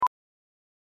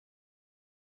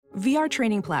VR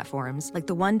training platforms, like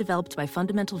the one developed by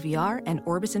Fundamental VR and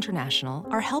Orbis International,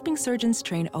 are helping surgeons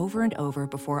train over and over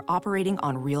before operating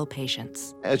on real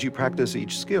patients. As you practice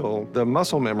each skill, the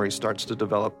muscle memory starts to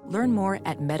develop. Learn more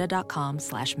at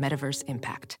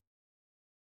meta.com/metaverseimpact.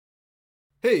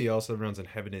 Hey, y'all, 7 Rounds in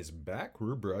Heaven is back.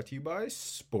 We're brought to you by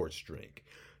Sports Drink.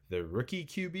 The rookie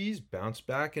QBs bounced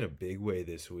back in a big way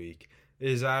this week. It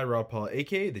is I, Rob Paul,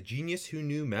 a.k.a. the genius who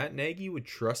knew Matt Nagy would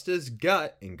trust his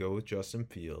gut and go with Justin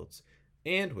Fields.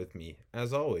 And with me,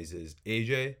 as always, is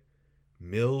AJ.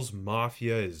 Mills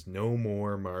Mafia is no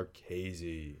more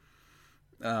Marchese.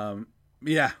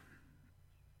 Yeah.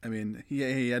 I mean,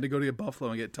 he had to go to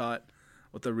Buffalo and get taught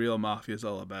what the real Mafia is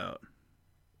all about.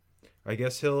 I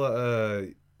guess he'll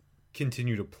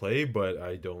continue to play, but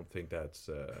I don't think that's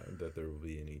that there will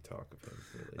be any talk of him.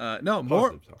 Really. No,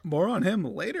 more on him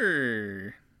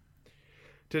later.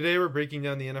 Today we're breaking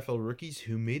down the NFL rookies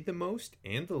who made the most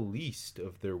and the least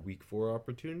of their Week 4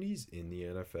 opportunities in the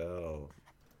NFL.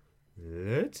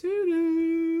 Let's hit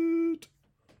it.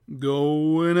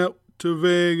 Going out to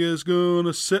Vegas,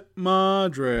 gonna set my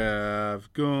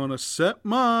draft on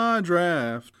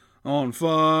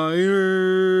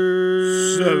fire.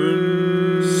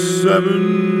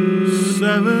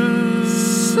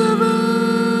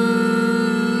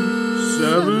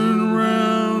 7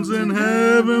 rounds in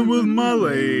heaven with my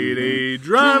lady,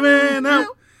 driving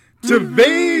out to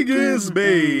Vegas,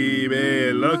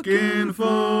 baby, looking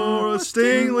for a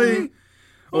Stingley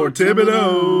or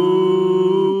Thibodeau.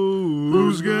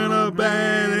 Who's gonna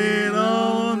bat it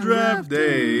on draft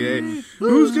day?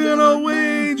 Who's gonna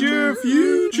wager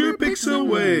future picks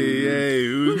away?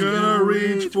 Who's gonna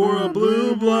reach for a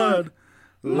blue blood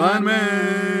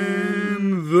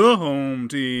lineman? The home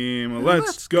team.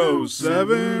 Let's go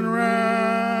 7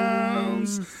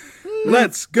 rounds.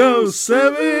 Let's go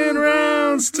 7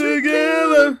 rounds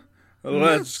together.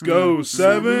 Let's go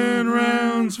 7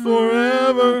 rounds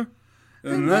forever.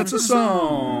 And that's a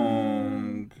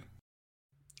song.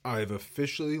 I've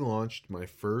officially launched my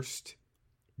first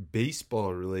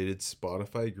baseball-related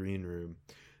Spotify Green Room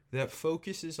that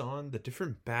focuses on the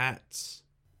different bats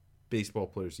baseball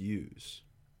players use.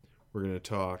 We're going to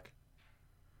talk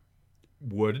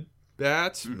wood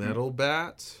bats, metal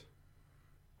bats,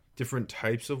 different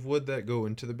types of wood that go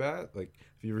into the bat. Like,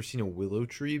 have you ever seen a willow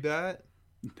tree bat?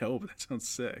 No, but that sounds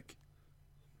sick.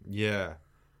 Yeah.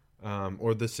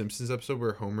 Or the Simpsons episode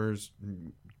where Homer's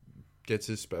gets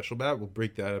his special bat. We'll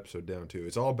break that episode down too.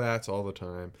 It's all bats all the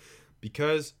time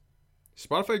because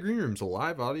Spotify Green Room's a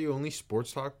live audio-only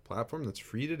sports talk platform that's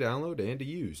free to download and to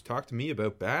use. Talk to me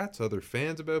about bats, other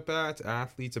fans about bats,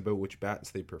 athletes about which bats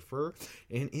they prefer,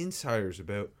 and insiders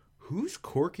about who's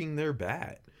corking their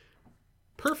bat.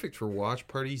 Perfect for watch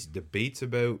parties, debates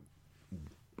about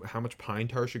how much pine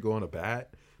tar should go on a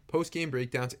bat, post-game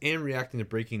breakdowns, and reacting to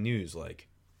breaking news like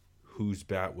whose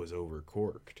bat was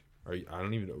over-corked. I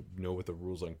don't even know what the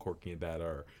rules on corking a bat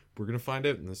are. We're going to find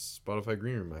out in this Spotify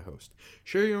Green Room I host.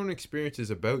 Share your own experiences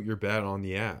about your bat on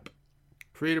the app.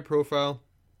 Create a profile,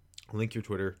 link your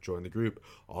Twitter, join the group.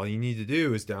 All you need to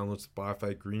do is download the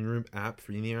Spotify Green Room app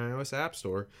free in the iOS App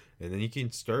Store, and then you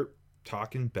can start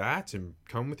talking bats and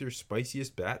come with your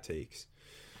spiciest bat takes.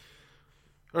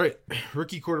 All right,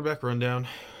 rookie quarterback rundown.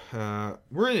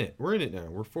 We're in it. We're in it now.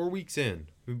 We're 4 weeks in.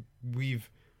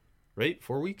 We've right?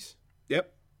 4 weeks?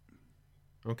 Yep.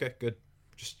 Okay, good.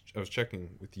 I was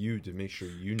checking with you to make sure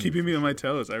you knew. Keeping me on my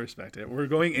toes. I respect it. We're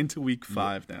going into week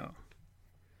 5 now.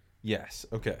 Yes.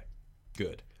 Okay.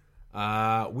 Good.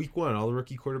 Week 1, all the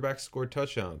rookie quarterbacks scored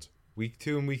touchdowns. Week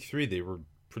 2 and week 3, they were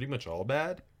pretty much all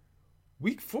bad.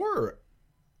 Week 4,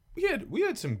 we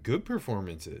had some good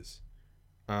performances.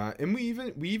 And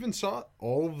we even saw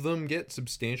all of them get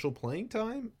substantial playing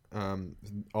time.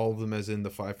 All of them as in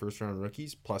the 5 first-round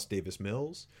rookies, plus Davis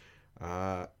Mills.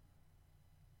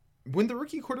 When the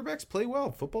rookie quarterbacks play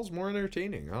well, football's more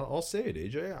entertaining. I'll say it,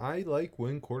 AJ. I like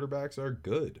when quarterbacks are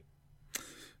good.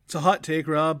 It's a hot take,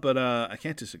 Rob, but I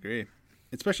can't disagree.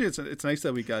 Especially, it's nice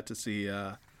that we got to see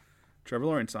Trevor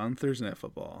Lawrence on Thursday Night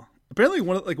Football. Apparently,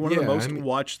 one of the most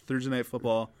watched Thursday Night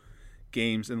Football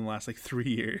games in the last 3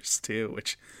 years too.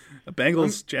 Which a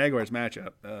Bengals Jaguars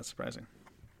matchup, surprising.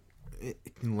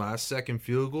 Last second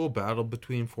field goal, battle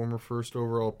between former first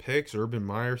overall picks. Urban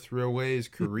Meyer threw away his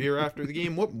career after the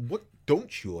game. What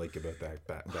don't you like about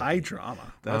that high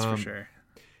drama? That's for sure.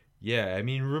 Yeah, I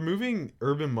mean, removing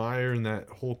Urban Meyer and that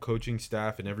whole coaching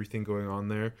staff and everything going on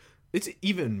there,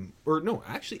 adding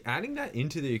that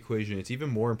into the equation, it's even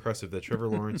more impressive that Trevor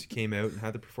Lawrence came out and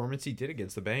had the performance he did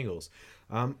against the Bengals.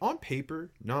 On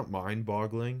paper, not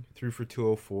mind-boggling. Threw for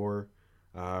 204,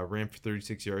 ran for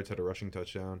 36 yards, had a rushing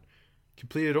touchdown.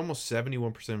 completed almost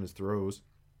 71% of his throws,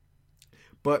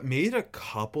 but made a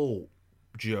couple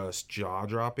just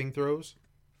jaw-dropping throws.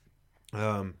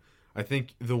 I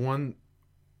think the one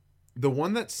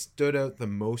that stood out the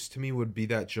most to me would be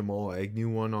that Jamal Agnew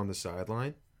one on the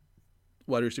sideline.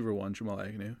 Wide receiver 1, Jamal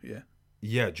Agnew. Yeah.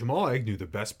 Yeah, Jamal Agnew, the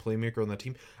best playmaker on that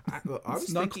team. I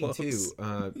was thinking close.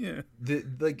 Too. Yeah.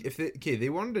 They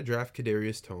wanted to draft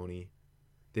Kadarius Toney,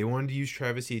 they wanted to use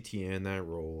Travis Etienne in that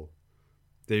role.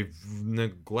 They're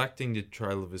neglecting to try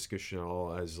Laviska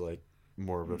Shenault as like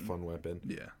more of a fun weapon.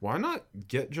 Yeah. Why not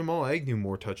get Jamal Agnew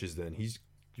more touches then? He's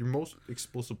your most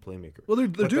explosive playmaker. Well, they're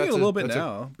doing it a little bit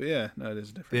now, but yeah, no, it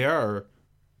is different. They are.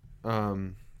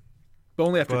 But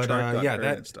only after Chark got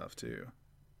hurt and stuff too.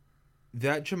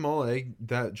 That Jamal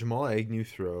Agnew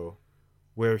throw,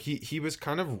 where he was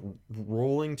kind of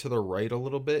rolling to the right a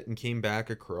little bit and came back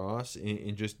across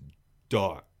and just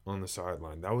dot on the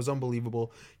sideline. That was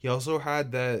unbelievable. He also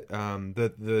had that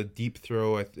the deep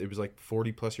throw. It was like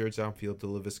 40 plus yards downfield to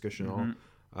Laviska Shenault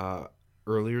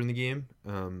earlier in the game.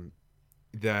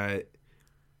 That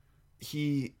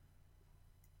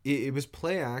it was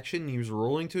play action. He was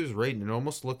rolling to his right and it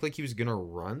almost looked like he was gonna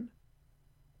run.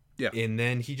 Yeah. And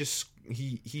then he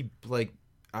like,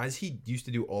 as he used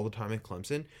to do all the time at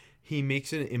Clemson, he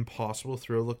makes an impossible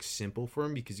throw look simple for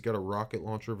him because he's got a rocket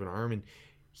launcher of an arm and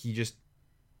he just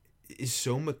is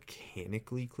so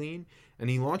mechanically clean. And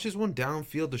he launches one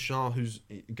downfield to Shaw, who's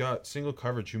got single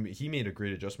coverage. He made a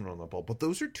great adjustment on that ball. But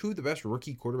those are two of the best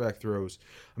rookie quarterback throws.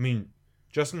 I mean,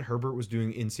 Justin Herbert was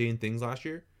doing insane things last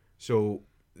year. So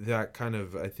that kind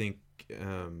of, I think,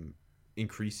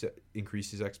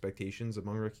 increases expectations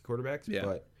among rookie quarterbacks. Yeah.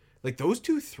 But like those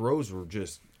two throws were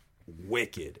just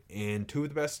wicked and two of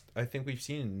the best I think we've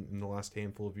seen in the last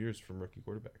handful of years from rookie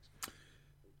quarterbacks.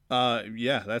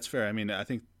 Yeah, that's fair. I mean, I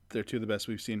think they're two of the best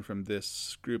we've seen from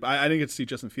this group. I didn't get to see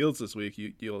Justin Fields this week.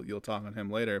 You'll talk on him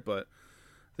later, but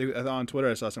on Twitter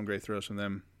I saw some great throws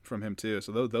from him too.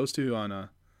 So those two on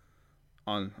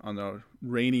the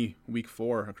rainy week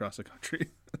 4 across the country,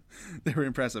 they were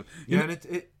impressive. Yeah,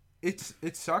 and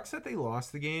it sucks that they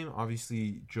lost the game.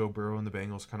 Obviously, Joe Burrow and the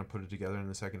Bengals kind of put it together in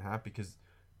the second half because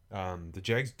the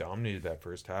Jags dominated that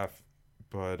first half.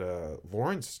 But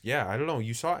Lawrence, yeah, I don't know.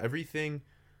 You saw everything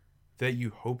that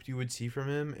you hoped you would see from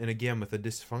him, and again with a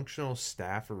dysfunctional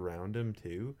staff around him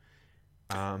too.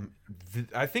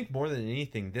 I think more than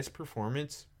anything, this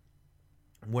performance,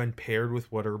 when paired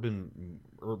with what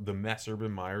the mess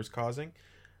Urban Meyer's causing,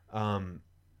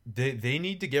 they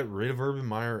need to get rid of Urban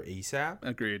Meyer ASAP.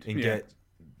 Agreed.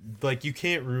 And you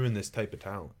can't ruin this type of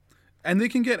talent. And they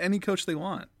can get any coach they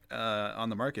want on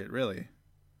the market, really.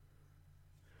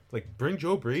 Like bring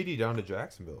Joe Brady down to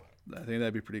Jacksonville. I think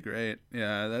that'd be pretty great.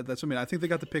 Yeah, that's what I mean. I think they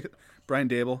got the pick. Brian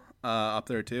Dable up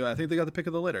there too. I think they got the pick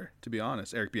of the litter. To be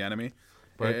honest, Eric Bieniemy.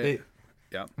 But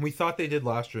we thought they did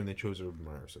last year, and they chose Urban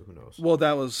Meyer. So who knows? Well,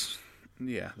 that was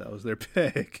their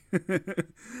pick.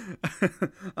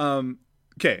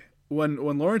 Okay, when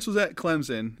Lawrence was at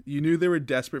Clemson, you knew they were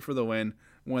desperate for the win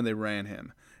when they ran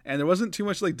him, and there wasn't too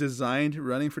much like designed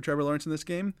running for Trevor Lawrence in this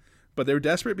game, but they were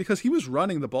desperate because he was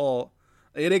running the ball.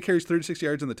 8 carries, 36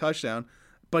 yards in the touchdown.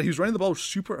 But he was running the ball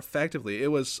super effectively. It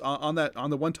was on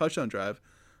the one touchdown drive,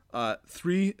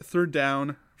 3 third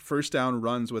down, first down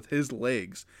runs with his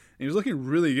legs. And he was looking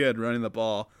really good running the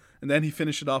ball. And then he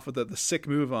finished it off with the sick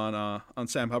move on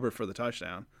Sam Hubbard for the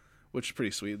touchdown, which is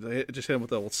pretty sweet. They just hit him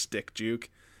with a little stick juke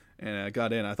and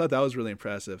got in. I thought that was really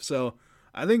impressive. So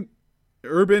I think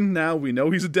Urban, now we know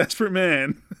he's a desperate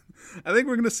man. I think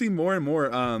we're going to see more and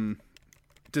more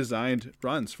designed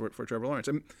runs for Trevor Lawrence.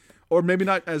 Or maybe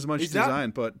not as much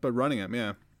design, but running him,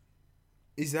 yeah.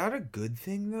 Is that a good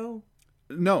thing, though?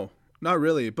 No, not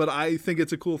really. But I think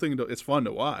it's a cool thing. It's fun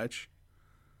to watch.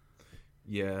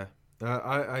 Yeah.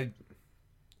 I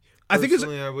think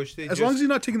I wish they as long as he's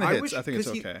not taking the hits, I think it's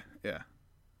okay. Yeah.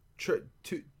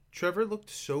 Trevor looked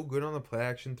so good on the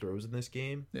play-action throws in this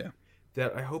game. Yeah.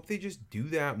 That I hope they just do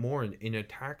that more and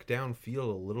attack downfield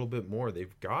a little bit more.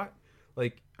 They've got,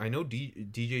 like, I know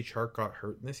DJ Chark got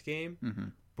hurt in this game. Mm-hmm.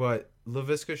 But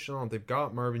Laviska Shenault, they've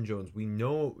got Marvin Jones. We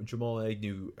know Jamal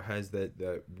Agnew has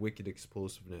that wicked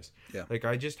explosiveness. Yeah. Like,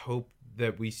 I just hope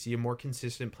that we see a more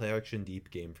consistent play-action deep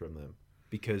game from them.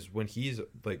 Because when he's,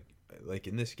 like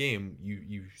in this game,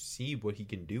 you see what he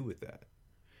can do with that.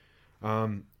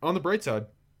 On the bright side,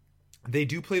 they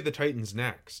do play the Titans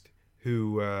next,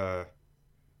 who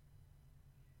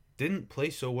didn't play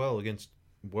so well against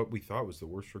what we thought was the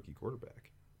worst rookie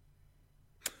quarterback.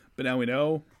 But now we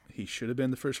know he should have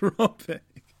been the first round pick.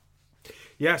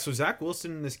 Yeah, so Zach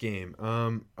Wilson in this game.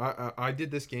 I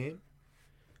did this game.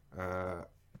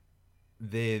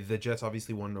 the Jets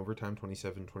obviously won in overtime,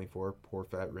 27-24. Poor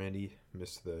fat Randy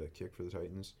missed the kick for the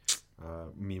Titans.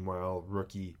 Meanwhile,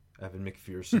 rookie Evan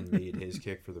McPherson made his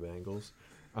kick for the Bengals.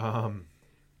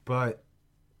 But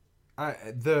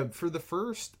for the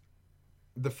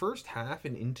first half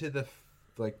and into the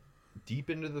deep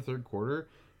into the third quarter,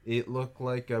 it looked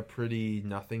like a pretty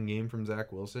nothing game from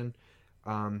Zach Wilson.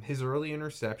 His early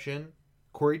interception,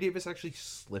 Corey Davis actually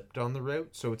slipped on the route,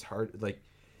 so it's hard. Like,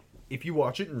 if you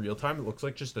watch it in real time, it looks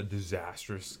like just a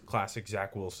disastrous classic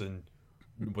Zach Wilson,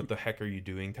 what the heck are you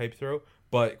doing type throw.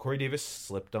 But Corey Davis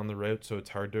slipped on the route, so it's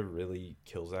hard to really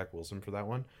kill Zach Wilson for that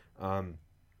one.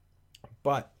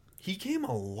 But he came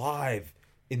alive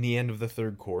in the end of the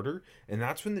third quarter, and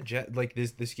that's when the Jet, like,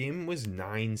 this game was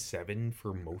 9-7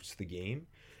 for most of the game,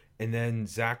 and then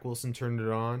Zach Wilson turned it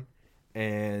on.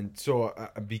 And so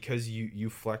because you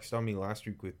flexed on me last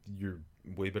week with your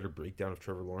way better breakdown of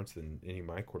Trevor Lawrence than any of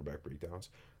my quarterback breakdowns,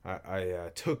 I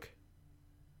took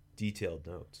detailed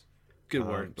notes. Good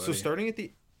work, buddy. So starting at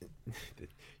the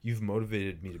you've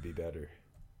motivated me to be better.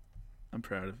 I'm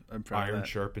proud of iron that.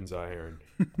 Sharpens iron.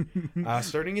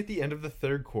 Starting at the end of the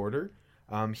third quarter,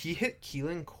 he hit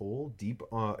Keelan Cole deep.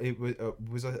 It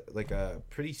was a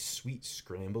pretty sweet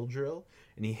scramble drill,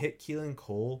 and he hit Keelan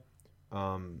Cole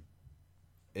out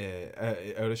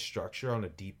of structure on a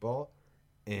deep ball,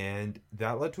 and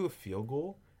that led to a field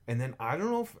goal. And then I don't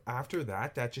know if after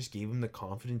that just gave him the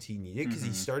confidence he needed, because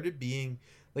he started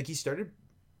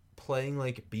playing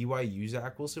like BYU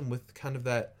Zach Wilson with kind of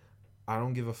that I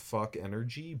don't give a fuck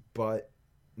energy, but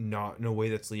not in a way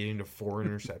that's leading to 4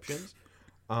 interceptions.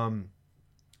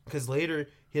 Because later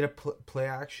he had a play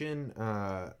action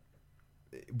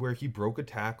where he broke a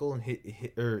tackle and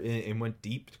and went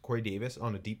deep to Corey Davis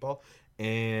on a deep ball,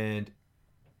 and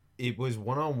it was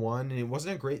 1-on-1, and it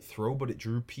wasn't a great throw, but it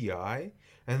drew PI.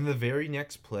 And the very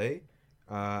next play,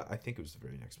 I think it was the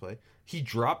very next play, he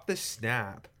dropped the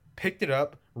snap, picked it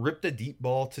up, ripped a deep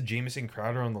ball to Jamison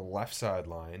Crowder on the left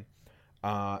sideline.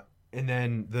 And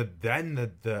then the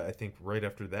I think right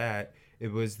after that,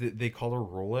 it was they called a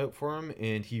rollout for him,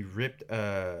 and he ripped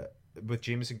with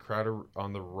Jamison Crowder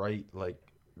on the right, like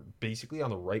basically on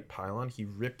the right pylon, he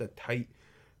ripped a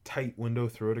tight window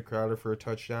throw to Crowder for a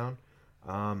touchdown.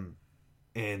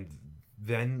 And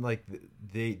then like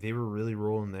they were really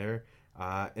rolling there.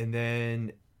 And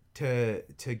then to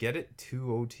get it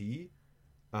to OT,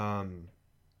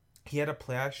 he had a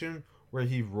play action where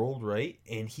he rolled right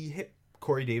and he hit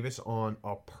Corey Davis on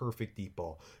a perfect deep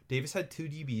ball. Davis had 2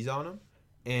 DBs on him,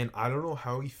 and I don't know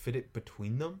how he fit it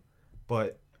between them.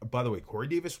 But by the way, Corey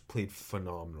Davis played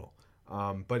phenomenal.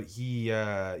 But he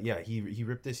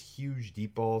ripped this huge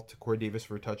deep ball to Corey Davis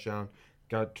for a touchdown.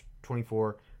 Got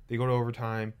 24. They go to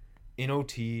overtime. In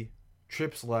OT,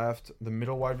 trips left. The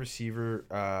middle wide receiver,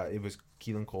 it was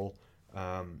Keelan Cole,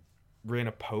 ran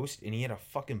a post, and he had a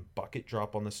fucking bucket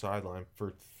drop on the sideline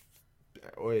for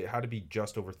it had to be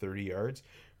just over 30 yards,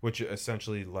 which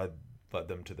essentially led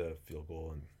them to the field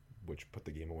goal, and which put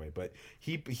the game away. But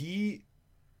he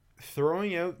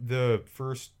throwing out the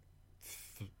first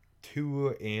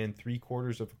 2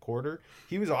 3/4 of a quarter,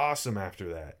 he was awesome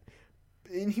after that.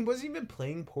 And he wasn't even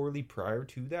playing poorly prior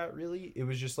to that, really. It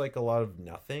was just like a lot of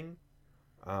nothing.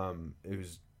 It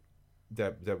was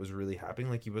that was really happening.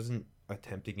 Like, he wasn't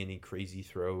attempting any crazy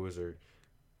throws or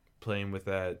playing with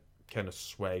that kind of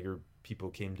swagger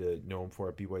people came to know him for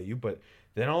at BYU. But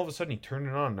then all of a sudden he turned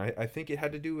it on. I think it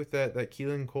had to do with that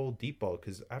Keelan Cole deep ball,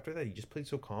 because after that he just played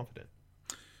so confident.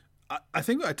 I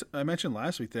think I mentioned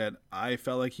last week that I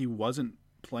felt like he wasn't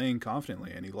playing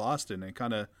confidently, and he lost it. And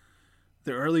kind of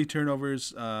the early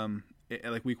turnovers,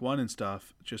 like week 1 and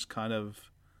stuff, just kind of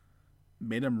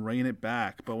made him rein it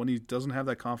back. But when he doesn't have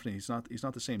that confidence, he's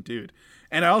not the same dude.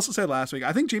 And I also said last week,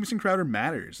 I think Jamison Crowder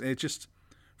matters. And it just,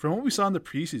 from what we saw in the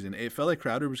preseason, it felt like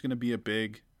Crowder was going to be a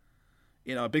big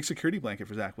security blanket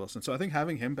for Zach Wilson. So I think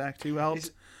having him back too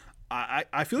helped.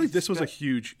 I feel like this was a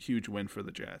huge win for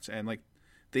the Jets, and like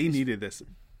they needed this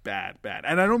bad.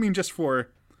 And I don't mean just for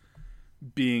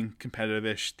being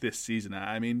competitive-ish this season.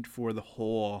 I mean for the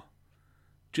whole,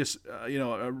 just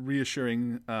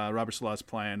reassuring Robert Saleh's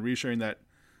plan, reassuring that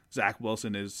Zach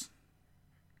Wilson is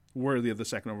worthy of the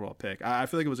 2nd overall pick. I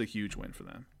feel like it was a huge win for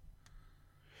them.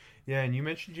 Yeah, and you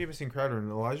mentioned Jamison Crowder, and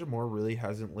Elijah Moore really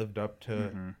hasn't lived up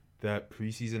to that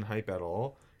preseason hype at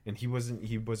all, and he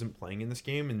wasn't playing in this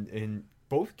game, and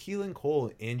both Keelan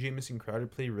Cole and Jamison Crowder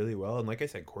played really well, and like I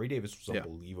said, Corey Davis was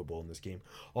unbelievable in this game.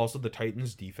 Also, the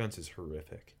Titans' defense is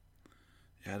horrific.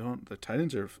 Yeah, the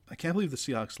Titans are. I can't believe the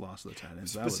Seahawks lost to the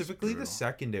Titans. Specifically the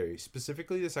secondary.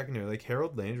 Like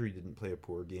Harold Landry didn't play a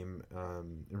poor game,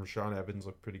 and Rashaan Evans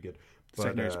looked pretty good.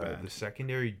 But the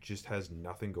secondary just has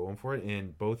nothing going for it,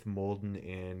 and both Molden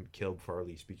and Caleb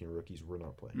Farley, speaking of rookies, were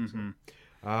not playing. Mm-hmm.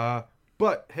 So.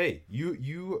 But hey,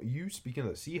 you speaking of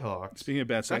the Seahawks. Speaking of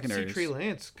bad secondaries, Trey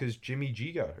Lance because Jimmy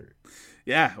G got hurt.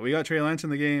 Yeah, we got Trey Lance in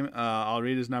the game. I'll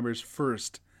read his numbers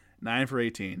first. 9 for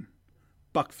 18,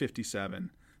 $157,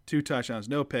 2 touchdowns,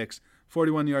 no picks,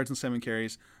 41 yards and 7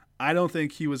 carries. I don't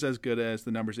think he was as good as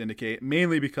the numbers indicate,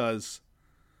 mainly because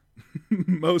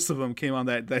most of them came on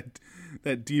that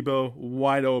Debo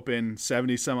wide open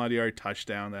 70-some-odd yard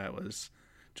touchdown that was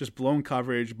just blown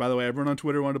coverage. By the way, everyone on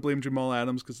Twitter wanted to blame Jamal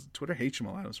Adams because Twitter hates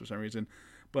Jamal Adams for some reason.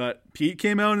 But Pete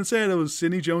came out and said it was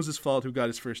Sidney Jones' fault who got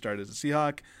his first start as a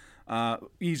Seahawk.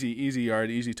 Easy yard,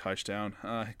 easy touchdown.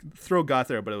 Throw got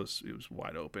there, but it was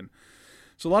wide open.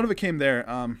 So a lot of it came there.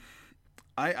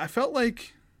 I felt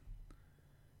like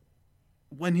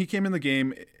when he came in the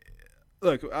game,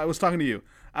 look, I was talking to you.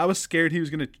 I was scared he was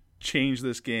going to change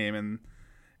this game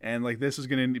and like this is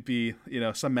going to be,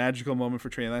 some magical moment for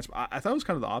Trey Lance. I thought it was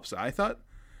kind of the opposite. I thought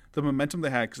the momentum they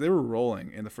had, because they were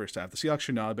rolling in the first half. The Seahawks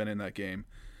should not have been in that game.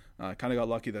 Kind of got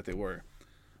lucky that they were.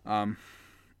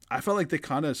 I felt like they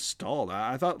kind of stalled.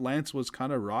 I thought Lance was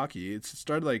kind of rocky. It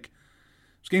started like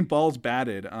he was getting balls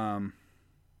batted.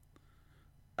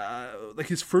 Like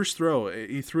his first throw,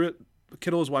 he threw it.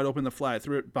 Kittle was wide open in the flat.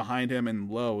 Threw it behind him and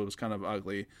low. It was kind of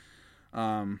ugly.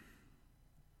 And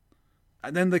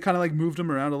then they kind of like moved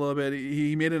him around a little bit.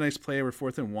 He made a nice play over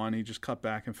 4th and 1. He just cut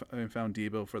back and found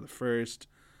Debo for the first.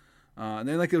 And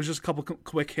then like it was just a couple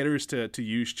quick hitters to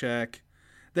use check.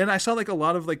 Then I saw like a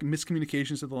lot of like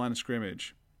miscommunications at the line of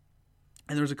scrimmage.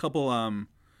 And there was a couple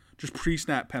just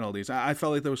pre-snap penalties. I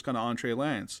felt like that was kind of on Trey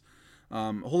Lance.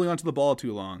 Holding onto the ball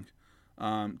too long.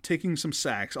 Taking some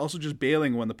sacks. Also just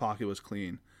bailing when the pocket was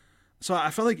clean. So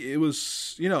I felt like it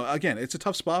was, again, it's a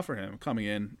tough spot for him coming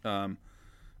in to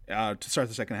start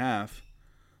the second half.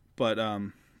 But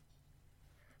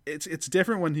it's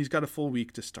different when he's got a full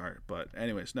week to start. But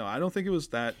anyways, no, I don't think it was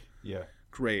that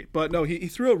great. But no, he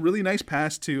threw a really nice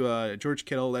pass to George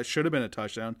Kittle that should have been a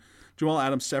touchdown. Jamal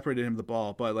Adams separated him the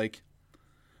ball, but like,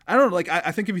 I don't know. Like,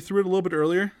 I think if he threw it a little bit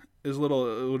earlier, it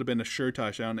would have been a sure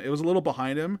touchdown. It was a little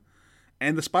behind him,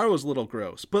 and the spiral was a little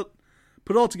gross. But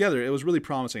put it all together, it was really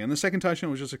promising. And the second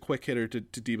touchdown was just a quick hitter to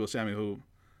Deebo Samuel, who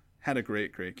had a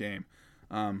great game.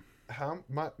 My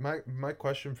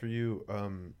question for you,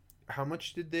 how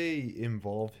much did they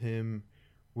involve him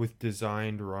with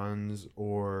designed runs,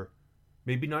 or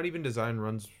maybe not even designed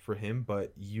runs for him,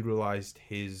 but utilized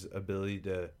his ability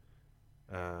to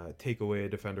take away a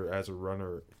defender as a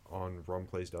runner on run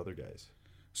plays to other guys?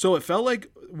 So it felt like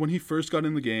when he first got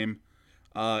in the game,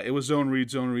 it was zone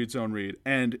read,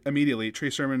 and immediately Trey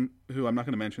Sermon, who I'm not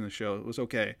going to mention in the show, it was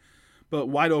okay, but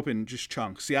wide open, just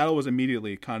chunks. Seattle was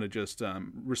immediately kind of just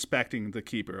respecting the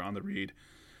keeper on the read,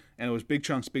 and it was big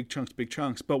chunks.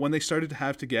 But when they started to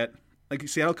have to get, like,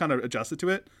 Seattle kind of adjusted to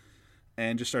it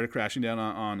and just started crashing down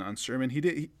on Sermon.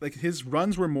 Like his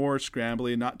runs were more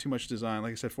scrambly, not too much design.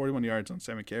 Like I said, 41 yards on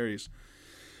 7 carries.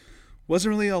 Wasn't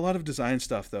really a lot of design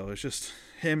stuff, though. It's just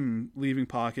him leaving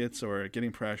pockets or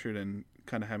getting pressured and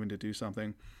kind of having to do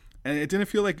something. And it didn't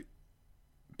feel like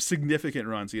significant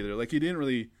runs either. Like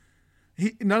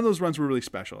none of those runs were really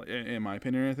special, in my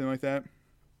opinion, or anything like that.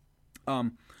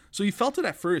 So you felt it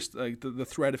at first, like the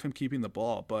threat of him keeping the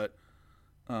ball. But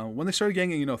when they started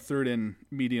getting, third and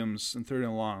mediums and third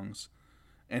and longs,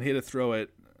 and he had to throw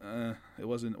it, it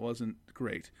wasn't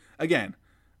great. Again,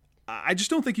 I just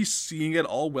don't think he's seeing it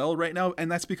all well right now,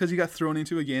 and that's because he got thrown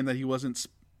into a game that he wasn't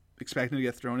expecting to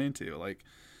get thrown into. Like,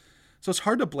 so it's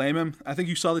hard to blame him. I think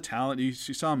you saw the talent, you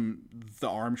saw him, the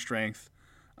arm strength,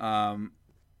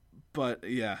 but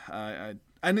yeah,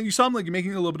 I know you saw him like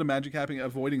making a little bit of magic happening,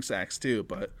 avoiding sacks too.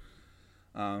 But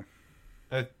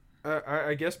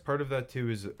I guess part of that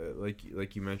too is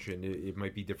like you mentioned, it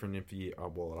might be different if he it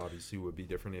obviously would be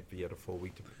different if he had a full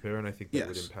week to prepare, and I think that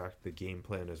would impact the game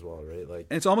plan as well, right? Like,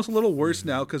 and it's almost a little worse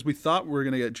now because we thought we were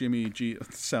gonna get Jimmy G.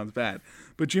 Sounds bad,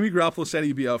 but Jimmy Garoppolo said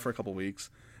he'd be out for a couple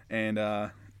weeks, and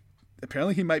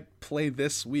apparently he might play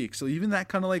this week. So even that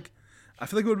kind of like, I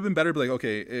feel like it would have been better to be like,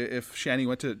 okay, if Shanny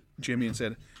went to Jimmy and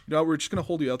said, we're just gonna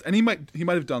hold you out, and he might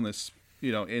have done this,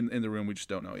 in the room, we just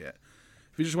don't know yet.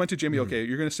 If you just went to Jimmy, okay,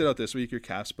 you're going to sit out this week, your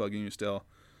calf's bugging you still.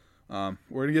 We're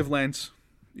going to give Lance,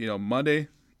 Monday,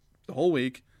 the whole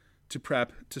week, to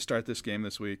prep to start this game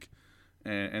this week,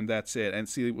 and that's it. And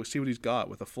we'll see what he's got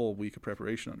with a full week of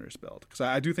preparation under his belt. Because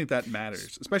I do think that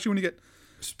matters, especially when you get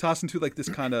tossed into like this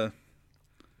kind of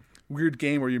weird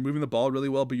game where you're moving the ball really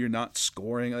well, but you're not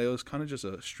scoring. It was kind of just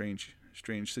a strange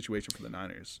situation for the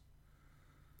Niners.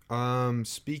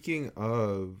 Speaking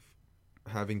of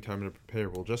having time to prepare,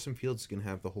 well, Justin Fields is going to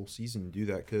have the whole season to do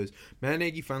that because Matt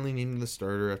Nagy finally named him the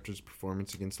starter after his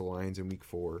performance against the Lions in Week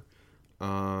 4.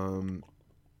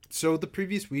 So the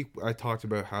previous week, I talked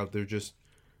about how they're just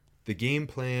the game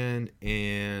plan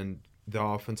and the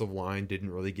offensive line didn't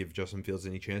really give Justin Fields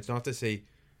any chance. Not to say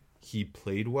he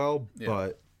played well,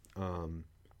 but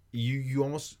you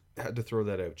almost had to throw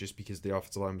that out just because the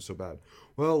offensive line was so bad.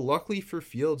 Well, luckily for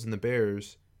Fields and the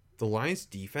Bears, the Lions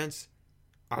defense,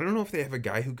 I don't know if they have a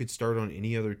guy who could start on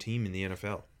any other team in the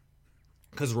NFL.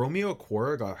 Because Romeo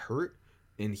Okwara got hurt,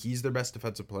 and he's their best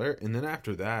defensive player. And then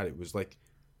after that, it was like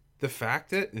the fact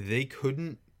that they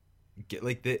couldn't get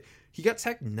like that. He got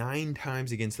sacked 9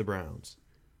 times against the Browns.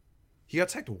 He got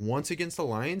sacked once against the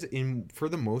Lions, and for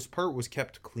the most part was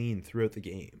kept clean throughout the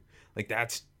game. Like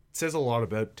says a lot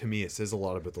about, to me, it says a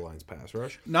lot about the Lions pass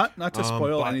rush. Not to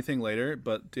spoil anything later,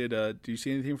 but do you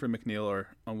see anything from McNeil or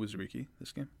Onwuzurike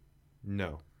this game?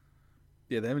 No.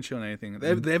 Yeah, they haven't shown anything. They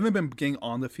haven't been getting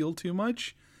on the field too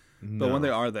much, but when they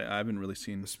are, I haven't really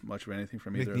seen much of anything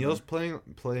from either McNeil's of them.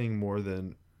 playing more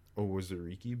than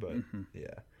Onwuzurike, but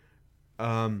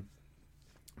yeah.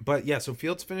 But yeah, so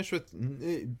Fields finished with,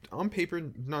 on paper,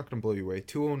 not going to blow you away,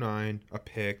 209, a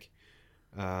pick,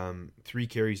 3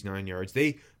 carries, 9 yards.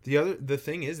 The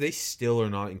thing is, they still are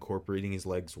not incorporating his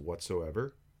legs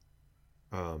whatsoever.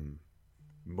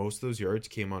 Most of those yards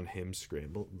came on him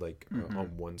scramble,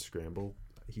 on one scramble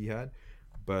he had.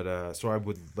 But so I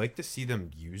would like to see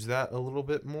them use that a little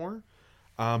bit more.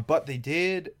 But they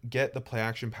did get the play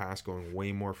action pass going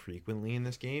way more frequently in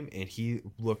this game, and he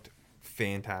looked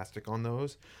fantastic on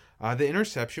those. The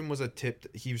interception was a tip.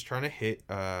 He was trying to hit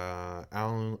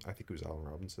Allen, I think it was Allen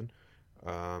Robinson,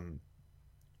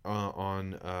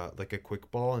 on like a quick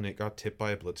ball, and it got tipped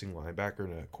by a blitzing linebacker,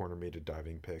 and a corner made a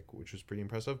diving pick, which was pretty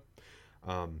impressive.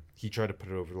 He tried to put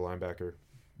it over the linebacker.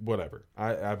 Whatever.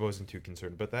 I wasn't too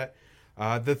concerned about that.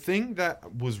 The thing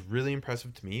that was really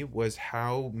impressive to me was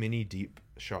how many deep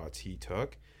shots he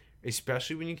took,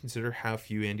 especially when you consider how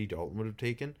few Andy Dalton would have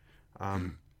taken.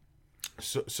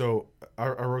 So I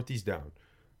wrote these down.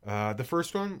 The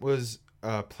first one was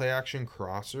a play action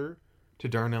crosser to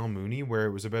Darnell Mooney, where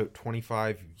it was about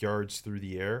 25 yards through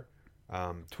the air.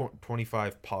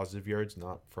 25 positive yards,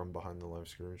 not from behind the line of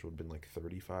scrimmage, would have been like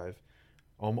 35.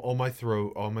 All my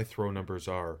throw numbers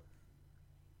are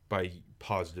by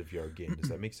positive yard gain. Does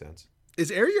that make sense? Is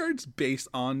air yards based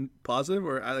on positive,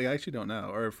 or I actually don't know,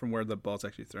 or from where the ball's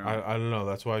actually thrown? I don't know.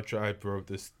 That's why I wrote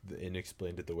this and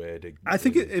explained it the way I did. I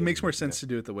think it makes more sense to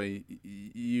do it the way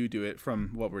you do it from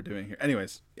what we're doing here.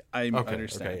 Anyways, I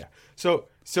understand. Okay, yeah.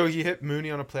 So he hit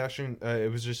Mooney on a play action.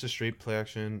 It was just a straight play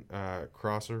action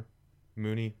crosser.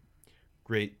 Mooney,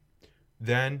 great.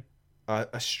 Then a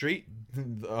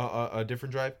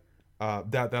different drive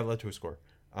that led to a score.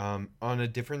 On a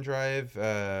different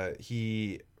drive,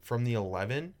 he from the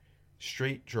 11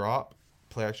 straight drop,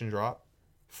 play action drop,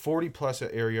 40 plus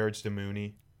air yards to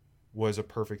Mooney was a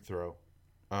perfect throw.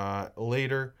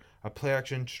 Later, a play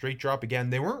action straight drop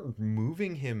again. They weren't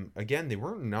moving him again. They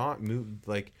weren't not moved.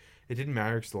 Like, it didn't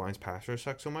matter because the Lions pass rush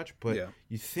sucked so much. But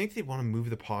you think they want to move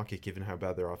the pocket given how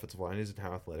bad their offensive line is and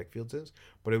how athletic Fields is.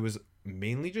 But it was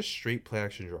mainly just straight play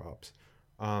action drops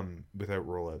without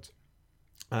rollouts.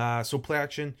 So play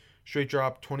action, straight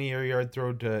drop, 20 air yard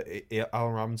throw to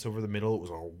Allen Robinson over the middle. It was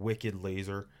a wicked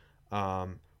laser.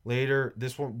 Later,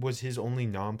 this one was his only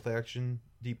non-play action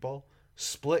deep ball.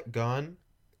 Split gun.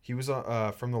 He was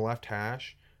from the left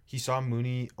hash. He saw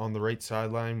Mooney on the right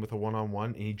sideline with a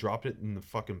one-on-one, and he dropped it in the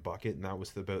fucking bucket, and that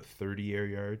was about 30 air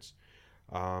yards.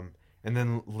 And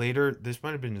then later, this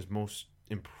might have been his most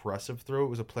impressive throw. It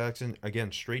was a play action,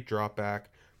 again, straight drop back,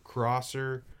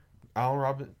 crosser. Allen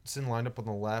Robinson lined up on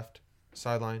the left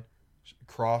sideline.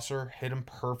 Crosser hit him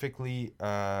perfectly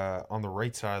on the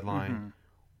right sideline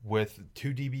with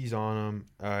 2 DBs on him.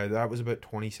 That was about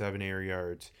 27 air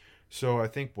yards. So I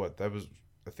think that was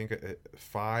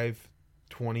 5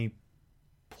 20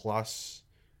 plus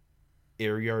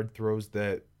air yard throws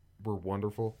that were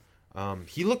wonderful.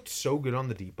 He looked so good on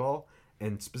the deep ball,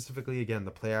 and specifically again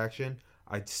the play action.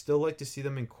 I'd still like to see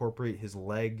them incorporate his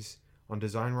legs on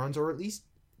design runs, or at least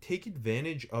take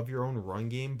advantage of your own run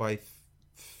game by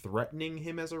threatening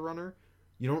him as a runner.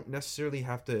 You don't necessarily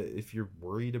have to, if you're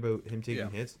worried about him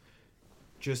taking hits.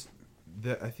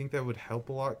 I think that would help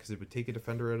a lot because it would take a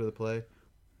defender out of the play.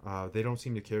 They don't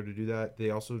seem to care to do that.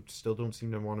 They also still don't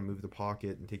seem to want to move the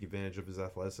pocket and take advantage of his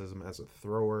athleticism as a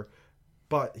thrower.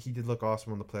 But he did look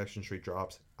awesome on the play action straight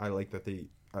drops. I like that they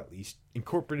at least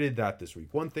incorporated that this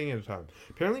week, one thing at a time.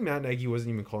 Apparently Matt Nagy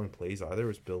wasn't even calling plays either. It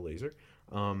was Bill Lazor.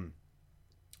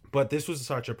 But this was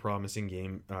such a promising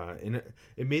game, and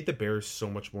it made the Bears so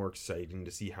much more exciting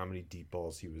to see how many deep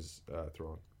balls he was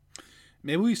throwing.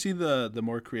 Maybe we see the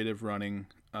more creative running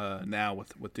now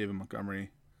with David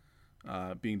Montgomery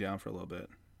being down for a little bit.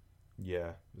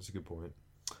 Yeah, that's a good point.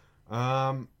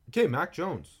 Okay, Mac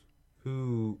Jones,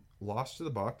 who lost to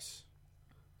the Bucs,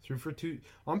 threw for 2.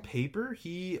 On paper,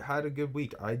 he had a good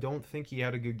week. I don't think he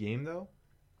had a good game, though.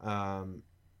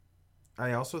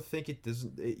 I also think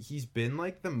he's been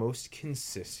like the most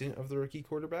consistent of the rookie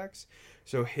quarterbacks.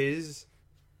 So his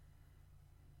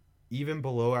even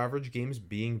below average games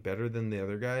being better than the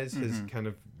other guys has kind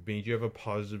of made you have a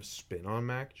positive spin on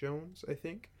Mac Jones, I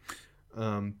think.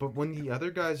 But when the other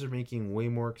guys are making way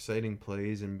more exciting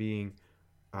plays and being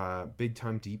big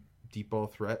time deep ball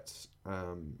threats,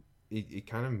 it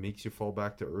kind of makes you fall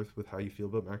back to earth with how you feel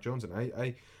about Mac Jones. And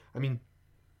I mean,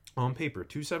 on paper,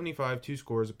 275, 2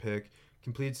 scores, a pick,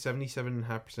 completed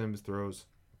 77.5% of his throws,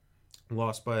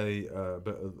 lost by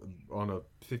on a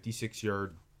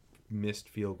 56-yard missed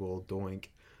field goal, doink.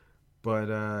 But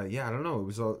yeah, I don't know. It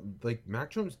was like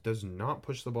Mac Jones does not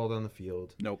push the ball down the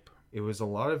field. Nope. It was a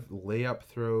lot of layup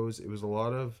throws. It was a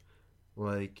lot of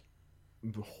like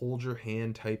hold your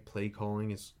hand type play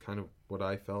calling is kind of what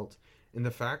I felt. And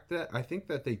the fact that I think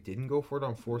that they didn't go for it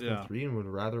on 4th and 3 and would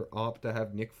rather opt to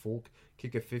have Nick Folk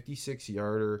kick a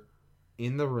 56-yarder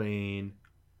in the rain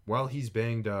while he's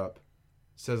banged up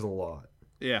says a lot.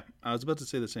 Yeah, I was about to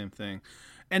say the same thing.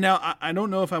 And now I don't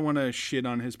know if I want to shit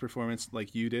on his performance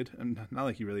like you did, and not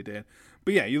like you really did.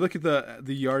 But yeah, you look at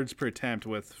the yards per attempt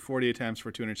with 40 attempts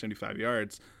for 275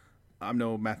 yards. I'm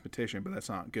no mathematician, but that's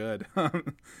not good.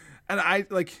 And I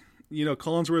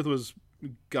Collinsworth was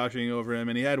gushing over him,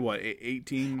 and he had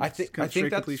 18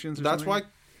 straight completions. That's why.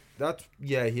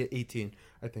 He had 18.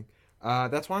 I think.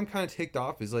 That's why I'm kind of ticked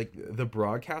off. Is like the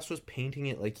broadcast was painting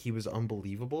it like he was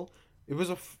unbelievable. It was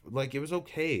it was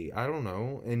okay. I don't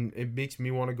know, and it makes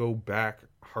me want to go back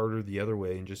harder the other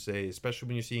way and just say, especially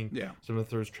when you're seeing some of the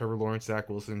throws Trevor Lawrence, Zach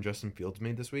Wilson, and Justin Fields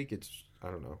made this week. I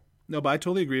don't know. No, but I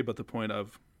totally agree about the point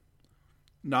of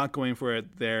not going for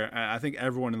it there. I think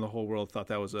everyone in the whole world thought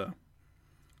that was a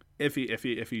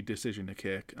iffy decision to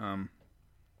kick. And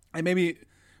maybe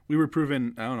we were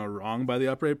proven, I don't know, wrong by the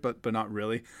upright, but not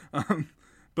really.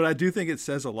 But I do think it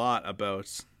says a lot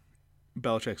about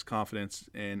Belichick's confidence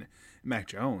in Mac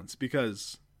Jones,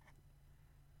 because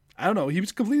I don't know, he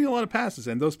was completing a lot of passes,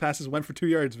 and those passes went for 2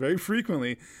 yards very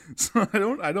frequently. So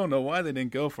I don't know why they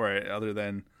didn't go for it, other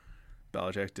than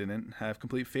Belichick didn't have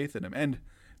complete faith in him. And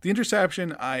the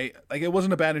interception, it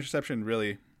wasn't a bad interception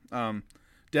really.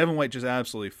 Devin White just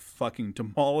absolutely fucking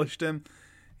demolished him.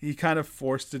 He kind of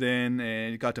forced it in,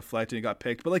 and it got deflected, and it got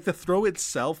picked. But like the throw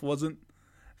itself wasn't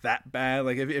that bad.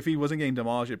 Like if he wasn't getting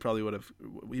demolished, he probably would have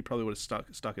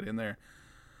stuck it in there.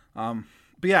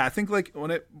 But yeah, I think like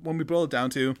when we boil it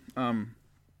down to,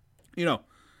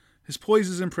 his poise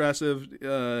is impressive.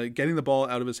 Getting the ball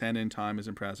out of his hand in time is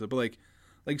impressive. But like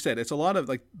you said, it's a lot of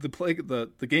like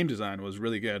the game design was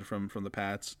really good from the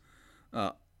Pats.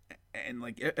 And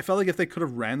like it felt like if they could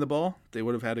have ran the ball, they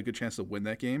would have had a good chance to win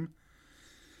that game.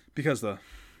 Because the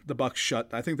Bucs shut,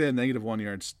 I think they had -1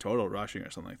 yards total rushing or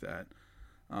something like that.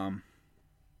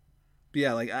 But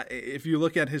yeah, like if you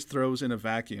look at his throws in a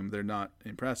vacuum, they're not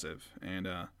impressive, and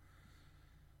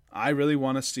I really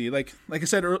want to see like I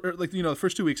said, the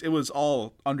first 2 weeks it was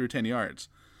all under 10 yards,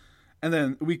 and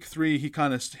then week 3 he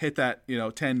kind of hit that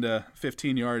 10 to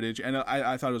 15 yardage, and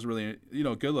I thought it was really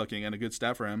good looking and a good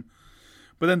step for him,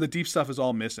 but then the deep stuff is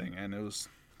all missing, and it was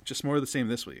just more of the same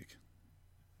this week.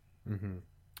 Mm-hmm.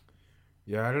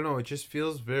 Yeah, I don't know. It just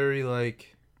feels very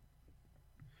like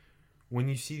when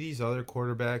you see these other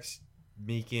quarterbacks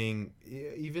making,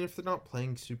 even if they're not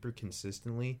playing super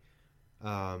consistently,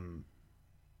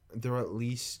 they're at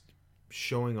least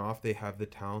showing off they have the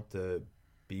talent to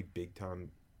be big-time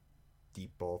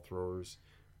deep ball throwers,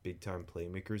 big-time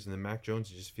playmakers. And then Mac Jones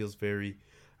just feels very,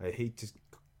 I hate to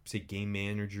say game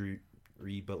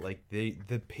manager-y, but like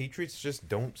the Patriots just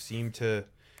don't seem to,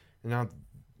 now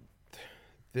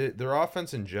their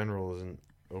offense in general isn't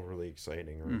overly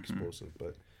exciting or explosive,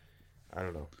 but I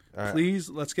don't know. Please,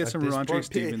 let's get some Ramondre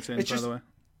Stevenson, by the way.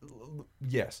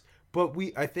 Yes, but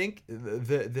I think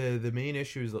the main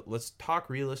issue is that let's talk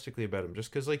realistically about him.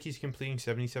 Just because like he's completing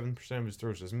 77% of his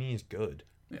throws doesn't mean he's good.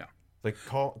 Yeah. Like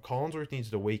Collinsworth needs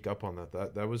to wake up on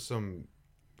that. That was some,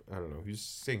 I don't know. He was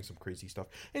saying some crazy stuff.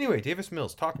 Anyway, Davis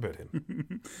Mills, talk about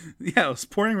him. Yeah, it was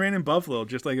pouring rain in Buffalo,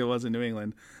 just like it was in New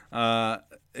England, the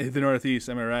Northeast.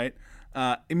 Am I right?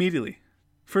 Immediately,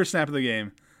 first snap of the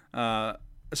game.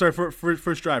 Sorry, for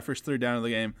first drive, first third down of the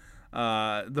game,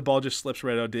 the ball just slips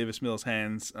right out of Davis Mills'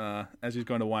 hands as he's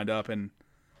going to wind up, and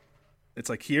it's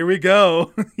like, here we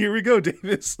go. Here we go,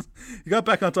 Davis. He got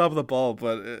back on top of the ball,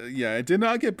 but it did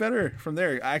not get better from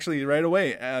there. Actually, right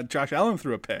away, Josh Allen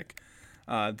threw a pick.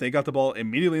 They got the ball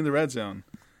immediately in the red zone.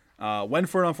 Went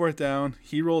for it on fourth down.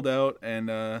 He rolled out, and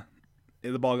the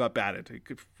ball got batted. It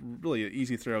could, really an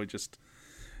easy throw. He just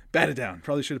batted down.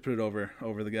 Probably should have put it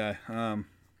over the guy.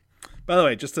 By the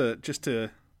way, just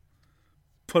to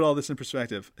put all this in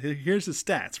perspective, here's his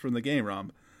stats from the game,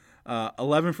 Rob.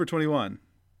 11 for 21.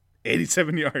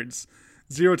 87 yards,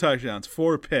 0 touchdowns,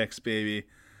 4 picks, baby.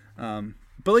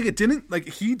 But he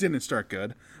didn't start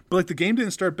good. But the game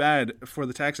didn't start bad for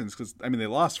the Texans because they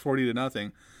lost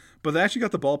 40-0. But they actually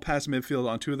got the ball past midfield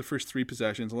on 2 of the first 3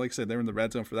 possessions. And like I said, they were in the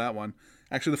red zone for that one.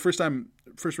 Actually, the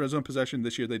first red zone possession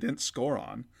this year they didn't score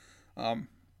on.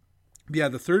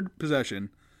 The third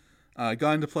possession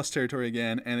got into plus territory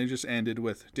again, and it just ended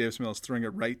with Davis Mills throwing it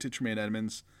right to Tremaine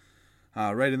Edmonds,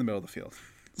 right in the middle of the field.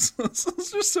 So it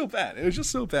was just so bad. It was just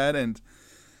so bad, and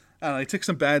I don't know, he took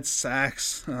some bad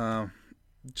sacks,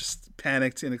 just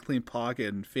panicked in a clean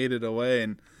pocket and faded away,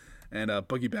 and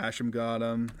Boogie Basham got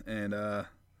him, and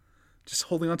just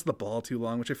holding onto the ball too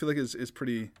long, which I feel like is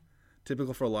pretty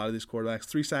typical for a lot of these quarterbacks.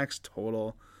 3 sacks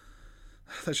total.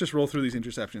 Let's just roll through these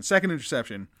interceptions. Second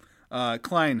interception,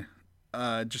 Klein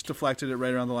just deflected it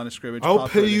right around the line of scrimmage. I'll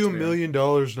pay you $1 million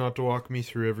not to walk me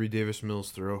through every Davis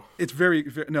Mills throw. It's very,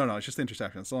 very no, it's just the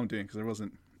interception. That's all I'm doing because there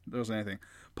wasn't anything.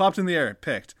 Popped in the air,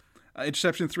 picked.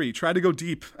 Interception 3, tried to go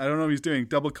deep. I don't know what he's doing.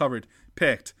 Double covered,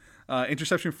 picked.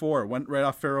 Interception 4, went right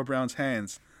off Pharaoh Brown's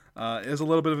hands. It was a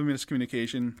little bit of a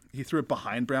miscommunication. He threw it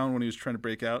behind Brown when he was trying to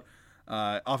break out.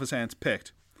 Off his hands,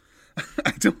 picked.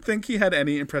 I don't think he had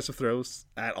any impressive throws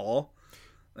at all.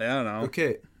 I don't know.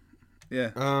 Okay.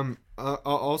 Yeah.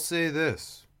 I'll say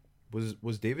this.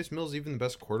 Was Davis Mills even the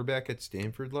best quarterback at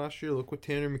Stanford last year? Look what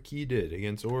Tanner McKee did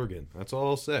against Oregon. That's all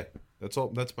I'll say.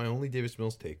 That's my only Davis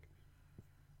Mills take.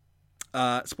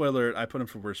 Spoiler alert, I put him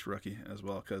for worst rookie as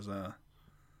well because I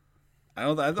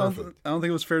don't think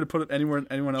it was fair to put anyone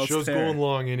else. Show's going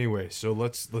long anyway, so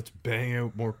let's bang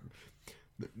out more.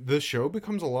 The show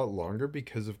becomes a lot longer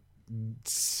because of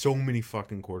so many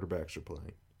fucking quarterbacks are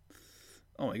playing.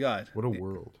 Oh my god! What a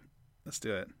world. Let's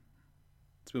do it.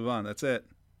 Let's move on. That's it.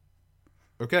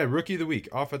 Okay, Rookie of the Week.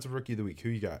 Offensive Rookie of the Week. Who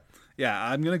you got? Yeah,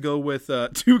 I'm gonna go with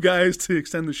 2 guys to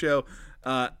extend the show.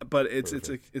 But it's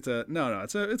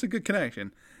a good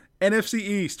connection. NFC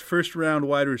East first round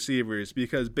wide receivers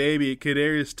because baby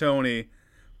Kadarius Toney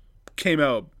came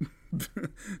out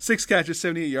 6 catches,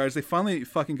 78 yards. They finally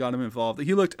fucking got him involved.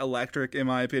 He looked electric in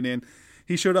my opinion.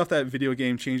 He showed off that video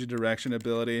game change of direction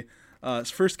ability.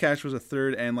 His first catch was a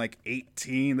 3rd and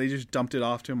 18. They just dumped it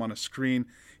off to him on a screen.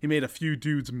 He made a few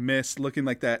dudes miss, looking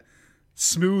like that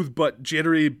smooth but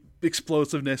jittery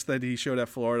explosiveness that he showed at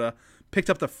Florida. Picked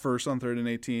up the first on 3rd and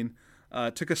 18.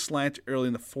 Took a slant early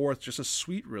in the 4th, just a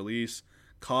sweet release.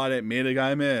 Caught it, made a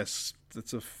guy miss.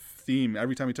 That's a theme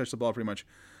every time he touched the ball pretty much.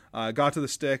 Got to the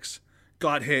sticks,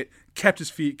 got hit, kept his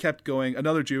feet, kept going.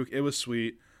 Another juke, it was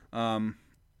sweet.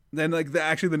 Then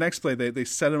the next play, they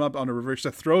set him up on a reverse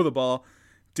to throw the ball.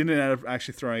 Didn't end up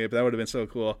actually throwing it, but that would have been so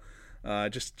cool.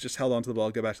 Just held on to the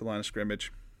ball, got back to the line of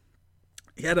scrimmage.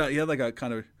 He had a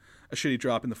kind of a shitty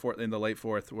drop in the late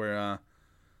 4th where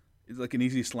it's like an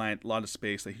easy slant, a lot of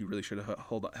space that he really should have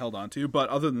held on to. But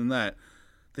other than that,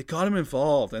 they got him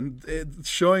involved and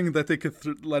showing that they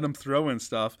could let him throw and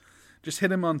stuff. Just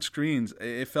hit him on screens.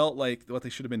 It felt like what they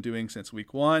should have been doing since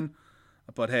week 1.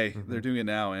 But hey, they're doing it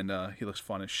now, and he looks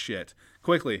fun as shit.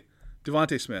 Quickly,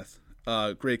 Devontae Smith,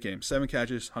 great game. 7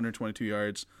 catches, 122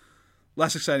 yards.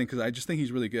 Less exciting because I just think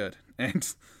he's really good. And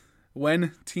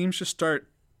when teams just start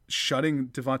shutting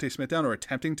Devontae Smith down or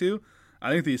attempting to, I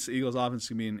think the Eagles offense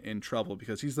can be in trouble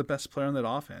because he's the best player on that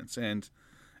offense. And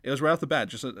it was right off the bat.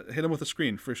 Just hit him with a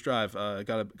screen, first drive.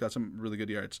 Got some really good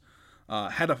yards.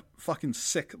 Had a fucking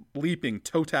sick, leaping,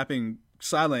 toe-tapping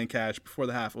sideline catch before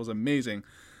the half. It was amazing.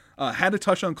 Had a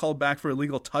touchdown called back for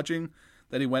illegal touching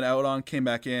that he went out on, came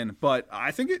back in. But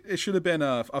I think it should have been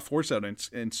a force out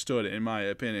and stood, in my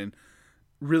opinion.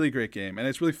 Really great game. And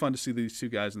it's really fun to see these 2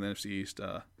 guys in the NFC East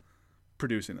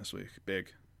producing this week.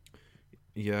 Big.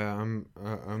 Yeah,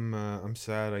 I'm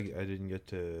sad I didn't get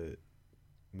to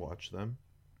watch them.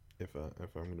 If I'm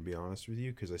going to be honest with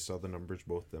you, because I saw the numbers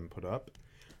both of them put up,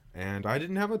 and I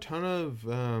didn't have a ton of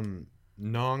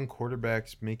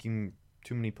non-quarterbacks making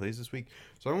too many plays this week,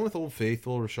 so I went with Old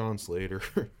Faithful Rashawn Slater,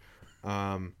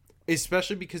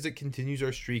 especially because it continues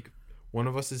our streak. One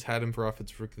of us has had him for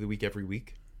Offensive Rookie of the Week every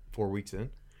week, 4 weeks in.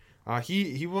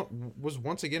 Was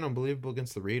once again unbelievable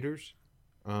against the Raiders.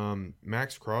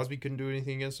 Max Crosby couldn't do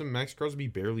anything against him. Max Crosby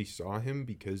barely saw him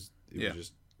because it was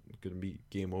just going to be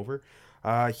game over.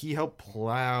 He helped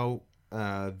plow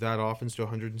that offense to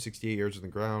 168 yards on the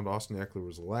ground. Austin Eckler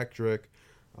was electric.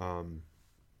 Pun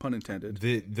intended.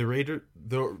 The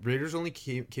Raiders only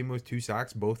came with 2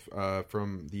 sacks, both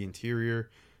from the interior.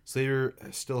 Slater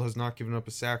still has not given up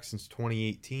a sack since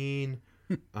 2018.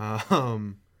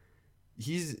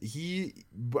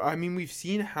 We've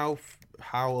seen how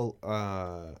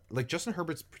like Justin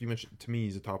Herbert's pretty much, to me,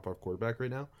 he's a top 5 quarterback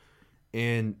right now,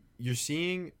 and you're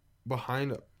seeing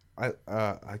behind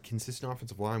a consistent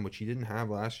offensive line, which he didn't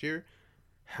have last year,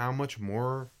 how much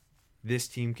more this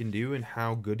team can do and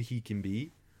how good he can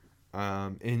be.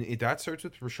 That starts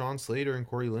with Rashawn Slater and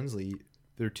Corey Linsley.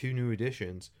 They're 2 new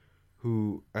additions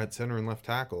who at center and left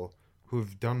tackle who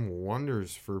have done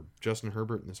wonders for Justin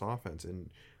Herbert in this offense. And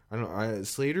I don't know,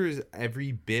 Slater is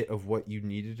every bit of what you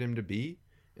needed him to be,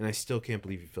 and I still can't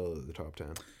believe he fell at the top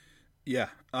 10. Yeah.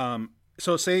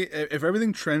 So say if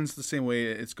everything trends the same way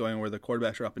it's going, where the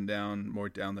quarterbacks are up and down, more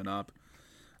down than up,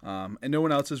 and no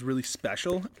one else is really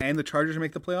special, and the Chargers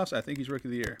make the playoffs, I think he's Rookie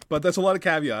of the Year. But that's a lot of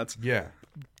caveats. Yeah.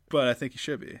 But I think he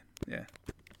should be. Yeah.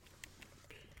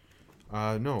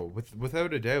 No,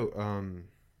 without a doubt.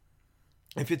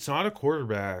 If it's not a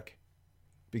quarterback,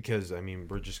 because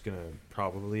we're just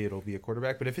it'll be a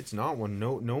quarterback. But if it's not one,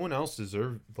 no one else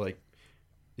deserves,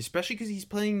 especially because he's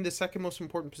playing the second most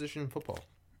important position in football.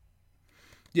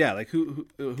 Yeah, like who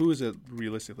is it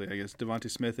realistically? I guess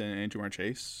Devontae Smith and Ja'Marr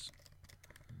Chase.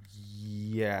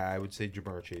 Yeah, I would say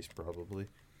Ja'Marr Chase probably.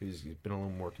 He's been a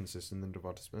little more consistent than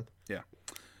Devontae Smith. Yeah.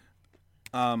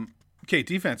 Okay,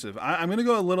 defensive. I'm going to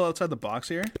go a little outside the box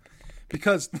here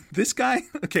because this guy,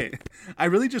 okay, I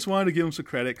really just wanted to give him some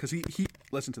credit because he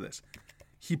listen to this.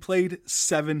 He played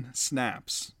 7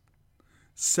 snaps.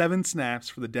 7 snaps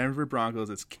for the Denver Broncos.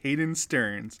 It's Caden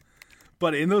Stearns.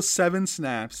 But in those 7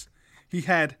 snaps, he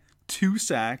had 2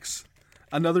 sacks,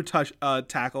 another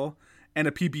tackle, and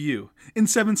a PBU in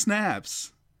 7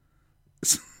 snaps.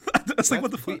 That's like,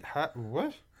 what the fuck?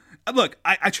 What? Look,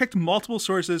 I checked multiple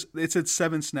sources. It said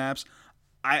 7 snaps.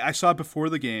 I saw it before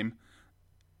the game.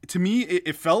 To me,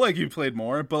 it felt like he played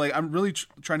more, but I'm really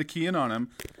trying to key in on him.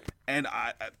 And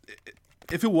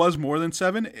if it was more than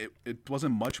 7, it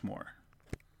wasn't much more.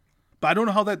 But I don't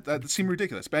know how that seemed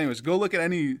ridiculous. But anyways, go look at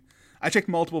any. I checked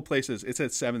multiple places. It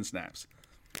said 7 snaps.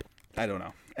 I don't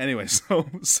know. Anyways, so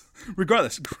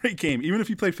regardless, great game. Even if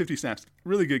he played 50 snaps,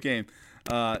 really good game.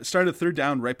 Started 3rd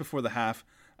down right before the half.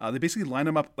 They basically lined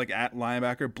him up at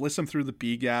linebacker, blitzed him through the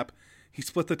B gap. He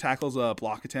split the tackle's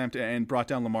block attempt and brought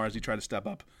down Lamar as he tried to step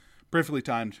up. Perfectly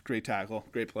timed, great tackle,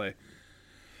 great play.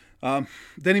 Then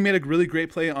he made a really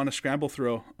great play on a scramble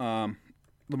throw.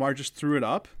 Lamar just threw it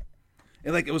up.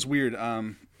 It was weird.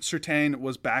 Surtain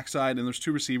was backside, and there's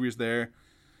 2 receivers there.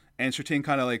 And Surtain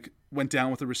kind of went down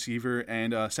with the receiver,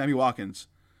 and Sammy Watkins,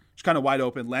 just kind of wide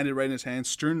open, landed right in his hands.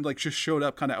 Stern just showed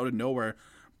up kind of out of nowhere,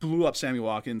 blew up Sammy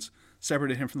Watkins,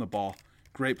 separated him from the ball.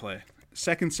 Great play.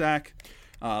 2nd sack,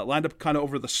 lined up kind of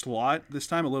over the slot this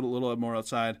time, a little more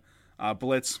outside.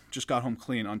 Blitz, just got home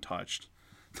clean, untouched.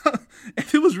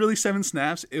 If it was really 7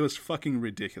 snaps, it was fucking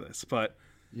ridiculous. But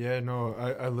yeah, no,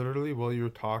 I literally, while you were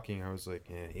talking, I was like,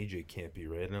 AJ can't be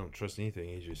right. I don't trust anything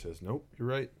AJ says. Nope, you're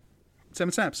right.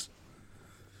 7 snaps.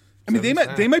 They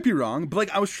might be wrong, but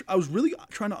I was really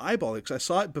trying to eyeball it because I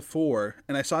saw it before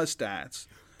and I saw his stats.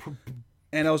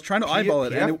 And I was trying to eyeball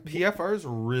it. PFR is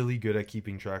really good at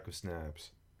keeping track of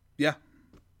snaps. Yeah.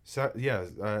 So, yeah,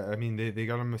 they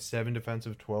got him a 7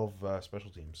 defensive, 12 special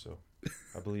teams, so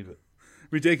I believe it.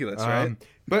 Ridiculous, right?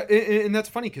 But and that's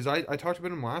funny because I talked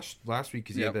about him last week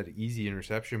because he had that easy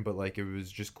interception, but it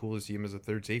was just cool to see him as a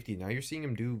 3rd safety. Now you're seeing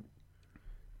him do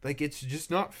it's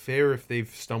just not fair if they've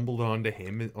stumbled onto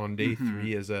him on day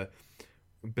 3 as a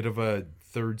bit of a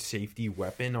 3rd safety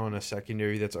weapon on a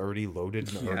secondary that's already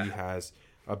loaded and already has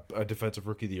a defensive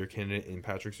Rookie of the Year candidate in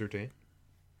Patrick Surtain.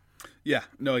 Yeah,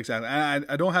 no, exactly.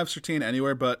 I don't have Surtain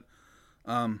anywhere, but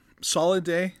solid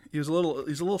day. He's a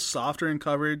little softer in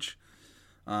coverage.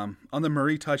 On the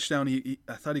Murray touchdown,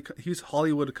 I thought he was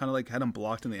Hollywood kind of had him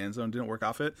blocked in the end zone, didn't work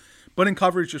off it. But in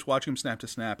coverage, just watching him snap to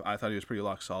snap, I thought he was pretty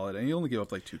lock solid, and he only gave up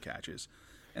 2 catches,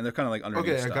 and they're kind of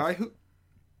underneath stuff.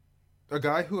 A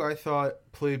guy who I thought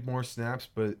played more snaps,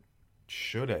 but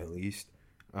should at least,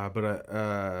 but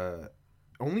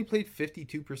only played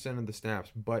 52% of the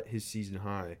snaps, but his season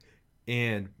high,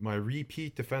 and my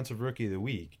repeat defensive Rookie of the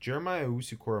Week, Jeremiah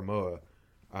Owusu-Koramoah.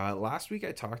 Last week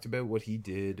I talked about what he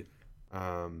did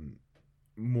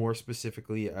more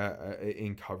specifically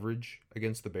in coverage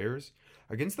against the Bears.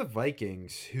 Against the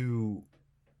Vikings, who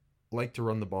like to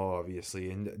run the ball, obviously,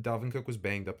 and Dalvin Cook was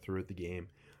banged up throughout the game.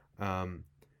 And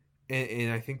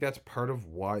I think that's part of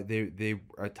why they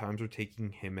at times were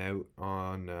taking him out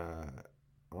on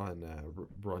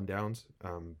rundowns,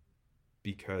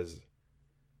 because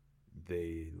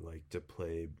they like to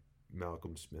play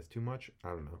Malcolm Smith too much. I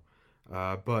don't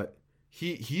know. But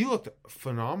he looked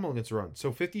phenomenal against the run.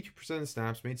 So 52% of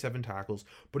snaps, made 7 tackles,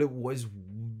 but it was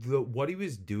what he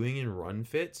was doing in run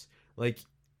fits, like,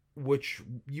 which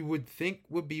you would think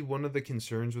would be one of the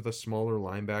concerns with a smaller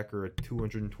linebacker, a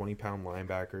 220-pound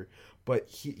linebacker. But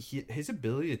his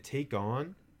ability to take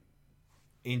on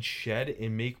and shed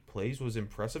and make plays was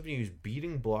impressive. And he was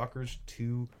beating blockers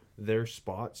to their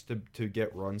spots to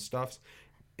get run stuffs.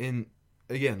 And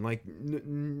again, like,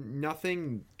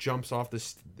 nothing jumps off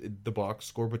the box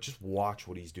score, but just watch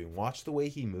what he's doing. Watch the way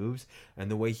he moves and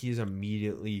the way he is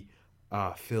immediately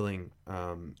filling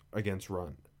against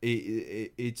run.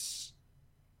 It's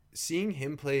seeing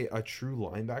him play a true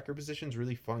linebacker position is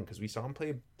really fun, because we saw him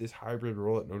play this hybrid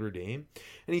role at Notre Dame,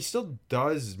 and he still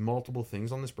does multiple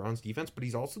things on this Browns defense, but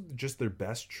he's also just their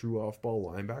best true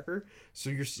off-ball linebacker. So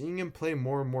you're seeing him play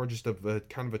more and more just of a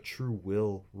kind of a true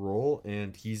will role,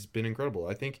 and he's been incredible.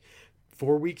 I think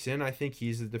 4 weeks in, I think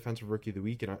he's the defensive rookie of the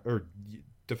week, or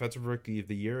defensive rookie of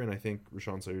the year, and I think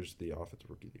Rashawn Slayer's the offensive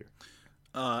rookie of the year.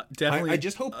 Definitely. I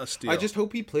just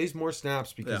hope he plays more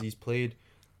snaps, because he's played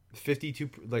 52.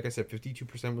 Like I said,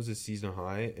 52% was his season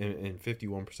high, and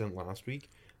 51% last week.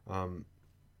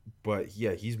 But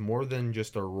yeah, he's more than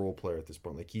just a role player at this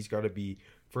point. Like, he's got to be,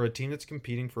 for a team that's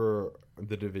competing for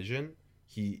the division,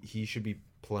 he should be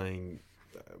playing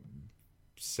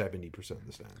 70% of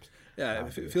the snaps. Yeah,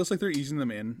 it feels like they're easing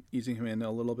him in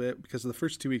a little bit, because of the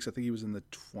first 2 weeks, I think he was in the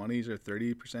 20s or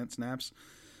 30% snaps.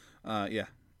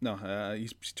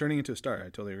 He's turning into a star. I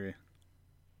totally agree.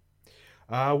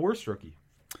 Worst rookie.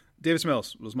 Davis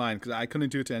Mills was mine, because I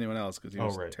couldn't do it to anyone else, because he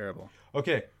was terrible.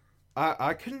 Okay.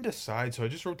 I couldn't decide, so I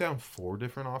just wrote down 4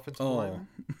 different offensive linemen.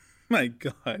 My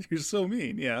God, you're so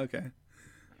mean. Yeah, okay.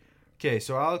 Okay,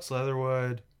 so Alex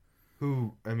Leatherwood,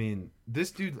 who, I mean, this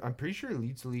dude, I'm pretty sure he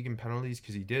leads the league in penalties,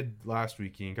 because he did last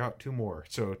week, and he got 2 more.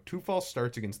 So 2 false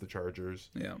starts against the Chargers.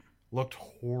 Yeah. Looked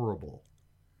horrible.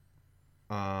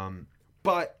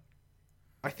 But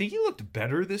I think he looked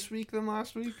better this week than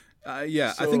last week. So,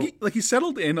 I think he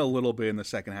settled in a little bit in the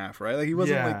second half, right? Like, he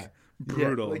wasn't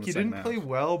brutal. Like, he didn't play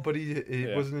well, but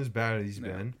it wasn't as bad as he's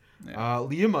been. Yeah.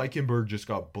 Liam Eichenberg just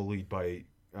got bullied by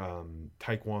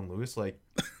Tyquan Lewis. Like,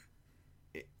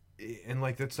 and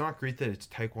like, that's not great that it's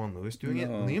Tyquan Lewis doing it.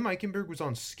 Liam Eichenberg was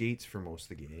on skates for most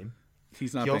of the game.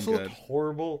 He's not. He also looked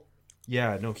horrible.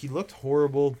 Yeah, no, he looked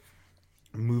horrible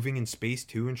moving in space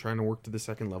too and trying to work to the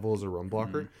second level as a run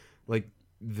blocker. Like,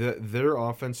 their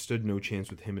offense stood no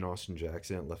chance with him and Austin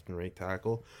Jackson at left and right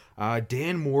tackle.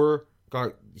 Dan Moore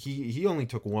he only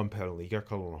took 1 penalty. He got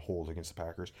caught on a hold against the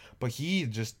Packers, but he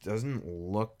just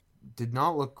did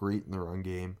not look great in the run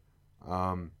game.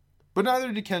 But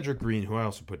neither did Kendrick Green, who I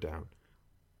also put down.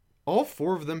 All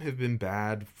 4 of them have been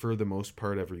bad for the most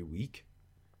part every week.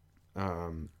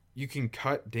 You can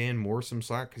cut Dan Moore some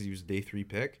slack because he was a day 3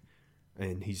 pick,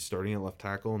 and he's starting at left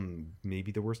tackle and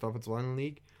maybe the worst offensive line in the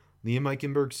league. Liam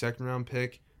Eichenberg, 2nd-round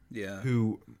pick,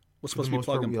 who was supposed to be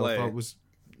plug and play.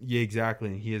 Exactly,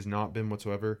 and he has not been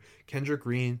whatsoever. Kendrick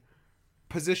Green,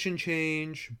 position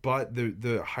change, but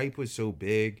the hype was so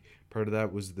big. Part of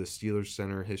that was the Steelers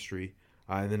center history.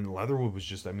 And then Leatherwood was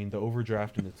just, I mean, the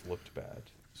overdraft and it's looked bad.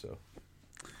 So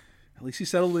at least he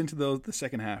settled into the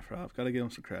second half, Rob. Got to give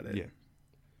him some credit.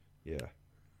 Yeah.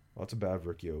 Lots of bad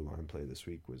rookie O-line play this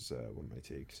week was one of my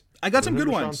takes. I got some good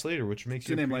ones. Slater, which makes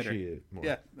you appreciate it more.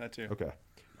 Yeah, that too. Okay.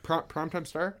 Primetime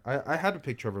star? I had to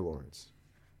pick Trevor Lawrence.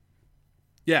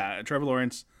 Yeah, Trevor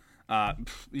Lawrence.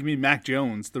 You mean Mac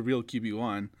Jones, the real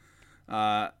QB1?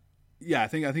 Yeah, I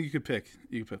think you could pick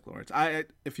Lawrence.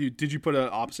 Did you put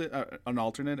an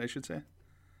alternate? I should say.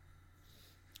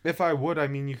 If I would, I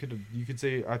mean, you could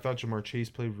say I thought Jamar Chase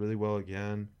played really well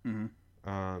again.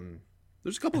 Mm-hmm.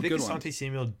 There's a couple of good ones.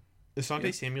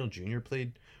 Asante Samuel Jr.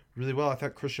 played really well. I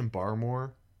thought Christian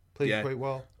Barmore played quite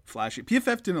well. Flashy.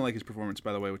 PFF didn't like his performance,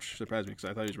 by the way, which surprised me because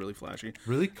I thought he was really flashy.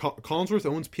 Really? Collinsworth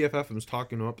owns PFF and was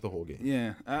talking him up the whole game.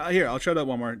 Yeah. Here, I'll shout out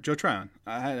one more. Joe Tryon.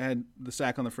 I had the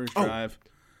sack on the first drive.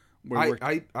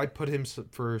 I put him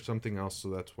for something else, so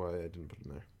that's why I didn't put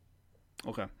him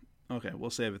there. Okay,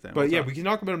 we'll save it then. But we can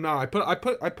talk about him now. I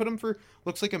put him for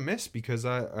looks like a miss because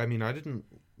I didn't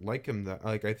like him that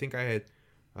I think I had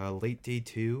late day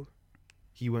 2.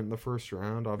 He went in the first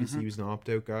round. Obviously, he was an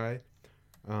opt-out guy.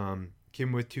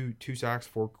 came with two sacks,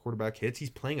 4 quarterback hits. He's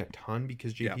playing a ton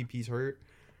because JPP's hurt.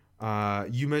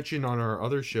 You mentioned on our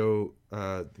other show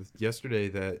yesterday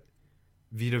that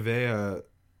Vita Vea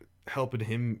helping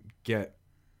him get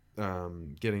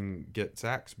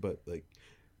sacks, but like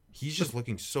he's just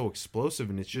looking so explosive,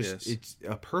 and it's just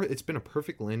it's been a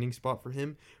perfect landing spot for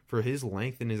him for his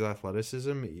length and his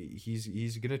athleticism.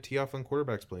 He's gonna tee off on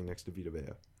quarterbacks playing next to Vita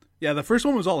Vea. Yeah, the first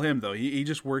one was all him though. He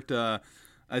just worked.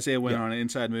 Isaiah went on an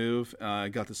inside move,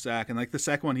 got the sack, and like the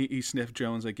second one, he sniffed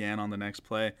Jones again on the next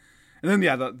play, and then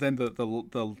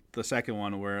the second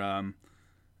one where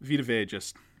Vita Vea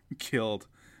just killed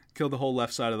the whole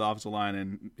left side of the offensive line,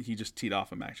 and he just teed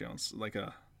off of Mac Jones like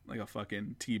a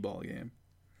fucking T-ball game.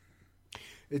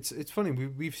 It's funny.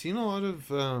 We've seen a lot of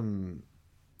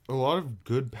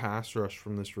good pass rush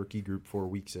from this rookie group 4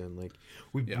 weeks in. Like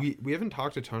we haven't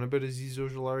talked a ton about Azeez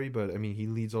Ojulari, but I mean he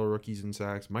leads all rookies in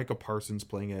sacks. Micah Parsons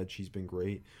playing edge, he's been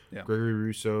great. Yeah. Gregory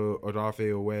Rousseau,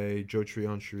 Odafe Owe, Joe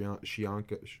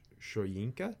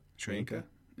Shoyinka.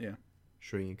 Yeah.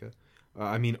 Shoyinka.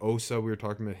 I mean Osa, we were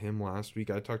talking about him last week.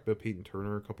 I talked about Peyton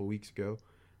Turner a couple weeks ago.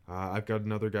 I've got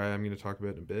another guy I'm going to talk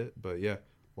about in a bit, but yeah,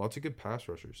 lots of good pass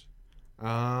rushers.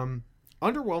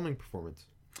 Underwhelming performance.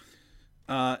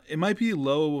 It might be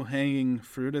low-hanging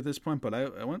fruit at this point, but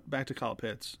I went back to Kyle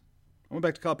Pitts.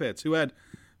 Who had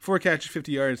 4 catches,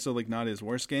 50 yards, so like not his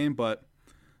worst game, but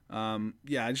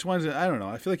yeah, I just wanted to. I don't know.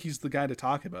 I feel like he's the guy to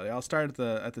talk about. I'll start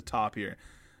at the top here.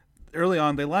 Early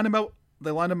on, they lined him up.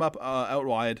 Out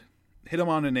wide, hit him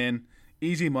on and in,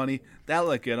 easy money. That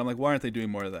looked good. I'm like, why aren't they doing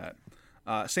more of that?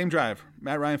 Same drive.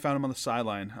 Matt Ryan found him on the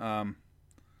sideline.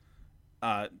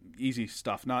 Easy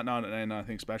stuff. Not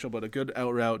anything special, but a good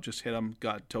out route. Just hit him.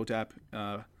 Got toe tap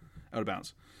out of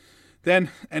bounds. Then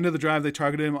end of the drive, they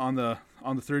targeted him on the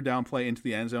third down play into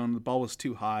the end zone. The ball was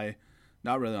too high.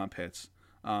 Not really on Pitts.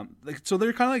 So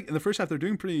they're kind of like in the first half, they're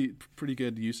doing pretty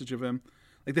good usage of him.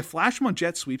 Like they flashed him on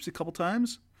jet sweeps a couple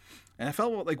times, and I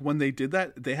felt like when they did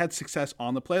that, they had success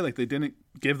on the play. Like they didn't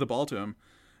give the ball to him,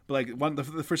 but like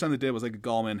the first time they did was like a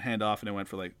Gallman handoff, and it went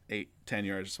for like 8-10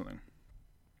 yards or something.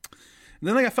 And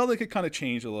then like I felt like it kind of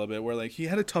changed a little bit, where like he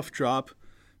had a tough drop.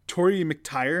 Torrey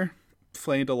McTyer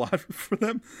flamed a lot for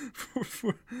them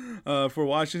for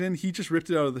Washington. He just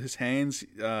ripped it out of his hands.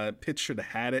 Pitts should have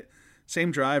had it.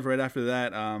 Same drive right after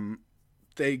that.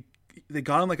 They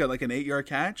got him like an 8-yard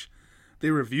catch. They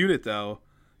reviewed it though.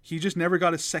 He just never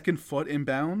got his second foot in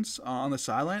bounds on the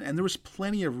sideline, and there was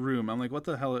plenty of room. I'm like, what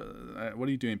the hell? What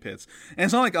are you doing, Pitts? And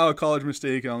it's not like, a college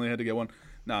mistake. I only had to get one.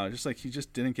 No, just like he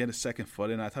just didn't get his second foot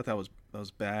in. I thought that was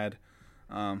bad.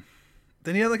 Then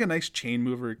he had like a nice chain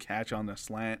mover catch on the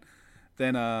slant.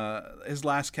 Then his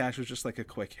last catch was just like a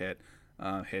quick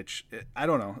hitch. I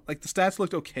don't know. Like the stats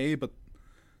looked okay, but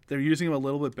they're using him a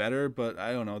little bit better. But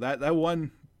I don't know. That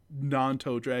one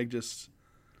non-toe drag just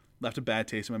left a bad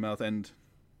taste in my mouth, and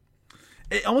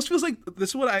it almost feels like this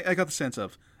is what I got the sense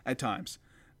of at times.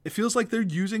 It feels like they're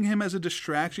using him as a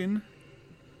distraction,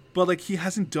 but like he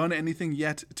hasn't done anything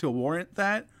yet to warrant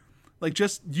that. Like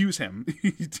just use him.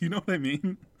 Do you know what I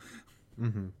mean?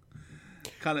 Mm-hmm.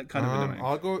 Kind of annoying.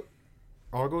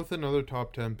 I'll go with another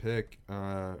top 10 pick,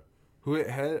 who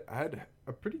had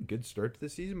a pretty good start to the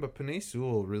season, but Penei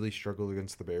Sewell really struggled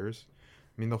against the Bears.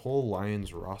 I mean, the whole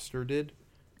Lions roster did,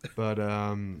 but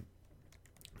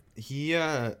he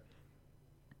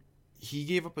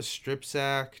gave up a strip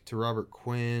sack to Robert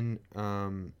Quinn,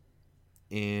 and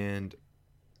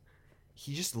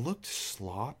he just looked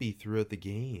sloppy throughout the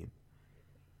game.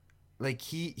 Like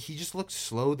he just looked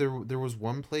slow. There was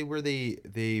one play where they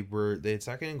had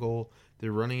second and goal.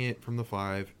 They're running it from the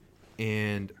 5,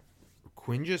 and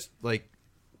Quinn just like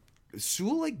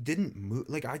Sewell like didn't move.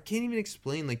 Like I can't even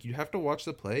explain. Like you'd have to watch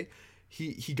the play.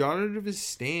 He got out of his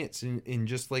stance and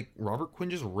just like Robert Quinn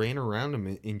just ran around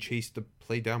him and chased the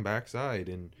play down backside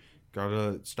and got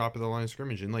a stop at the line of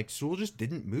scrimmage. And like Sewell just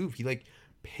didn't move. He like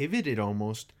pivoted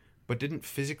almost, but didn't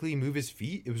physically move his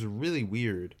feet. It was really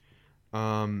weird.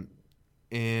 And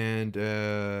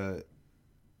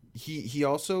he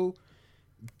also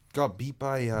got beat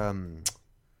by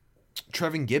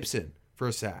Trevin Gibson for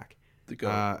a sack.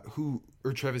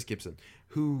 Travis Gibson,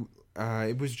 who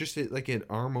it was just like an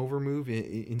arm over move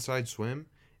inside swim.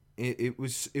 It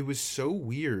was so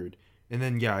weird. And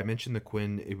then I mentioned the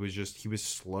Quinn. It was just he was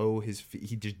slow.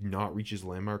 He did not reach his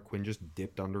landmark. Quinn just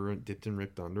dipped and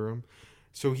ripped under him.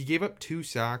 So he gave up 2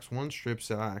 sacks, 1 strip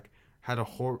sack. Had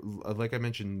like I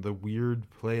mentioned, the weird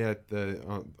play at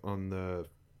on the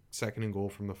second and goal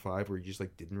from the 5 where he just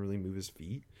like didn't really move his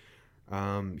feet.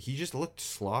 He just looked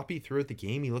sloppy throughout the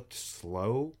game. He looked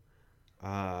slow.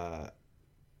 And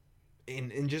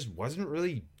and just wasn't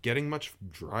really getting much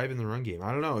drive in the run game.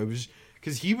 I don't know. It was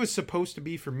because he was supposed to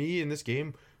be, for me in this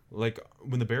game, like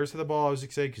when the Bears had the ball, I was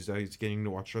excited because I was getting to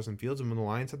watch Justin Fields, and when the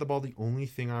Lions had the ball, the only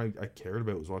thing I cared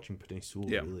about was watching Penei Sewell,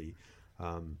 really.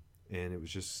 And it was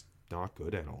just not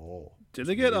good at all. Did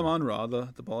they get Amon-Ra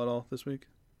the ball at all this week?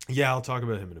 Yeah, I'll talk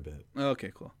about him in a bit.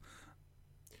 Okay, cool.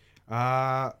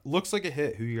 Looks like a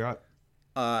hit. Who you got?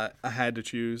 I had to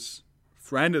choose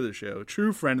friend of the show,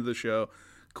 true friend of the show,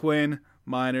 Quinn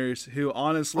Miners, who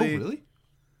honestly... Oh, really?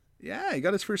 Yeah, he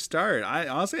got his first start.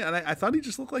 I thought he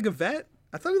just looked like a vet.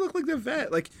 I thought he looked like the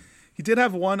vet. Like, he did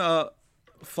have one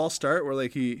false start where,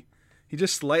 like, he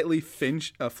just slightly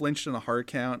flinched on a hard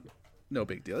count. No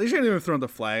big deal. He shouldn't even thrown the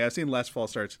flag. I've seen less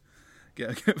false starts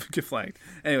get flagged.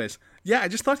 Anyways, yeah, I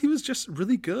just thought he was just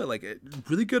really good. Like,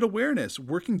 really good awareness,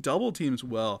 working double teams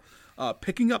well,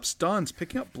 picking up stunts,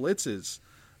 picking up blitzes.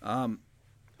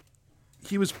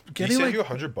 He was getting He sent you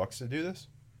 $100 to do this?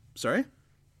 Sorry?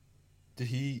 Did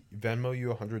he Venmo you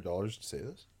 $100 to say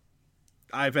this?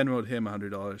 I Venmoed him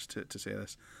 $100 to say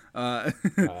this.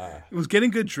 It was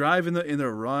getting good drive in the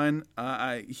run.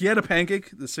 He had a pancake,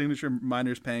 the signature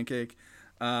Miners pancake.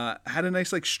 Had a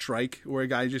nice like strike where a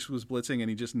guy just was blitzing and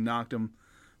he just knocked him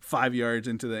 5 yards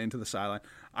into the sideline.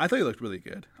 I thought he looked really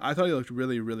good. I thought he looked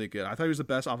really, really good. I thought he was the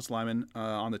best offensive lineman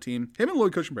on the team. Him and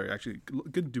Lloyd Cushenberry, actually,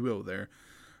 good duo there.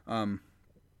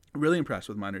 Really impressed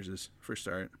with Miners' first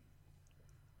start.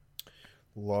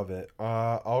 Love it.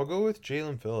 I'll go with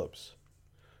Jalen Phillips,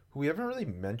 who we haven't really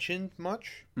mentioned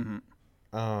much.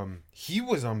 Mm-hmm. He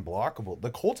was unblockable. The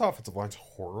Colts offensive line's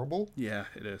horrible. Yeah,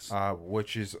 it is.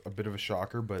 Which is a bit of a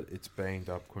shocker, but it's banged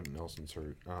up. Quentin Nelson's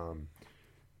hurt.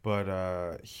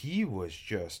 But he was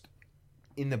just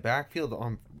in the backfield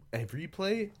on every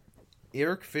play.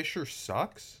 Eric Fisher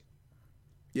sucks.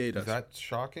 Yeah, he does. Is that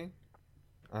shocking?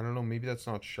 I don't know. Maybe that's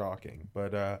not shocking,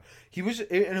 but he was,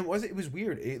 and it was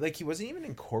weird. He wasn't even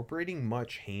incorporating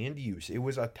much hand use. It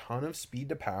was a ton of speed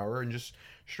to power and just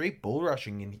straight bull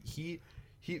rushing. And he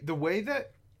the way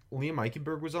that Liam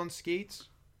Eichenberg was on skates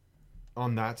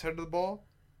on that side of the ball,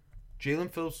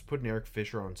 Jalen Phillips putting Eric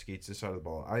Fisher on skates this side of the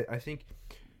ball. I think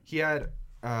he had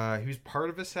he was part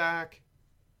of a sack.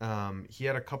 He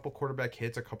had a couple quarterback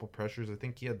hits, a couple pressures. I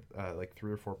think he had like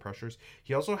 3 or 4 pressures.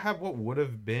 He also had what would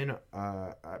have been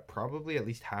probably at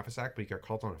least half a sack, but he got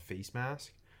called on a face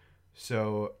mask.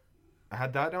 So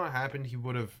had that not happened, he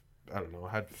would have, I don't know,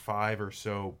 had 5 or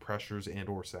so pressures and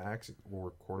or sacks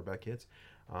or quarterback hits.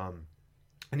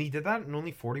 And he did that in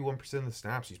only 41% of the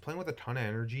snaps. He's playing with a ton of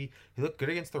energy. He looked good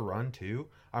against the run too.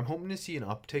 I'm hoping to see an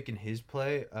uptick in his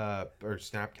play or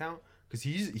snap count. Because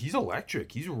he's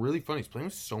electric. He's really fun. He's playing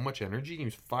with so much energy. He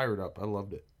was fired up. I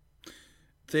loved it.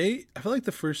 I feel like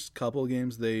the first couple of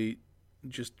games, they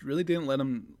just really didn't let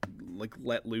him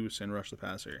let loose and rush the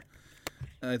passer.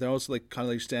 They're also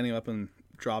kind of standing up and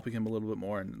dropping him a little bit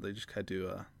more, and they just had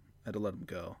to let him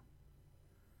go.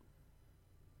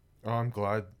 Oh, I'm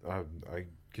glad.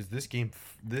 Because this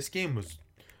game was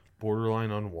borderline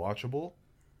unwatchable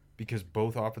because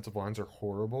both offensive lines are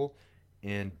horrible.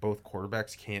 And both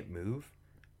quarterbacks can't move.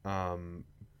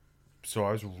 So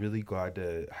I was really glad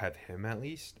to have him at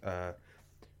least.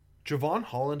 Javon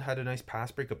Holland had a nice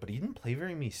pass breakup, but he didn't play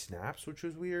very many snaps, which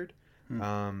was weird.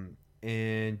 And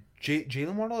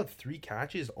Jalen Waddle had 3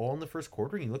 catches all in the first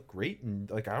quarter, and he looked great.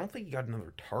 And I don't think he got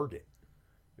another target.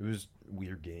 It was a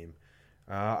weird game.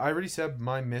 I already said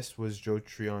my miss was Joe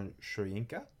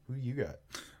Tryon-Shoyinka. Who you got?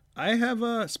 I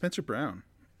have Spencer Brown,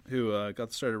 who got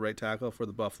the start at right tackle for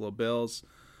the Buffalo Bills.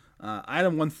 I had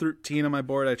him 113 on my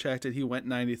board. I checked it. He went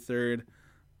 93rd.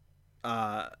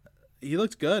 He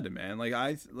looked good, man.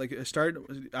 I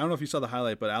don't know if you saw the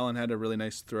highlight, but Allen had a really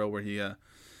nice throw where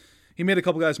he made a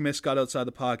couple guys miss, got outside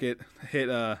the pocket,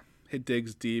 hit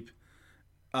Diggs deep.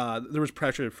 There was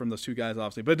pressure from those 2 guys,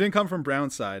 obviously, but it didn't come from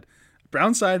Brown's side.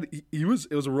 Brown's side, it was a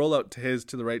rollout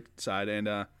to the right side,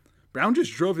 and Brown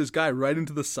just drove his guy right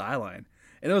into the sideline.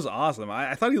 And it was awesome.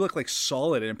 I thought he looked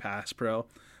solid in pass pro.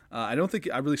 I don't think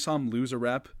I really saw him lose a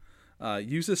rep.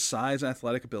 Use his size and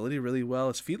athletic ability really well.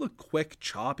 His feet look quick,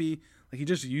 choppy. He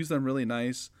just used them really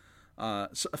nice.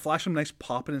 Flashed some nice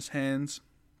pop in his hands.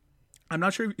 I'm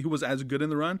not sure he was as good in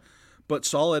the run, but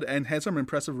solid and had some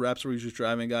impressive reps where he was just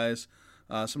driving guys.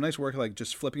 Some nice work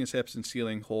just flipping his hips and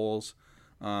sealing holes.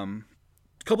 A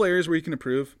couple areas where he can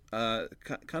improve. Kind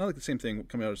of like the same thing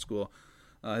coming out of school.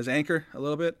 His anchor a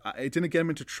little bit. It didn't get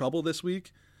him into trouble this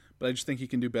week, but I just think he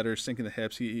can do better sinking the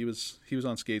hips. He was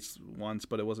on skates once,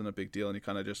 but it wasn't a big deal, and he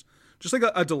kind of just like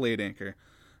a delayed anchor.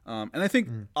 And I think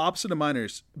opposite of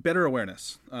Miners, better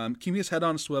awareness. Keeping his head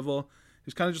on a swivel. He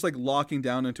was kind of just locking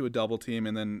down into a double team,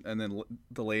 and then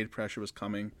delayed pressure was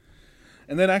coming.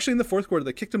 And then actually in the fourth quarter,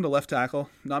 they kicked him to left tackle.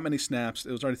 Not many snaps.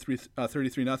 It was already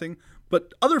 33-0.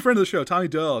 But other friend of the show, Tommy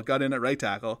Doyle, got in at right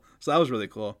tackle. So that was really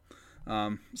cool.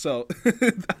 So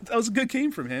that was a good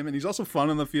game from him. And he's also fun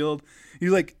on the field.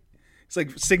 He's like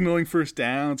signaling first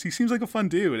downs. He seems like a fun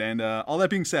dude. And all that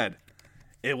being said,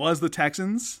 it was the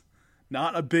Texans.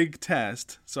 Not a big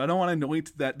test. So I don't want to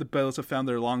anoint that the Bills have found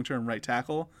their long-term right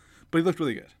tackle. But he looked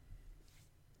really good.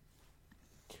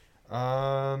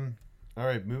 All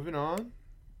right, moving on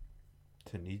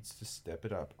to needs to step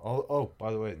it up. Oh,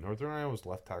 by the way, Northern Iowa's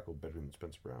left tackle better than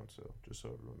Spencer Brown, so just so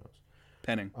everyone knows.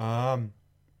 Penning.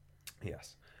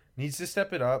 Yes. Needs to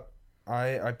step it up.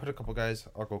 I put a couple guys,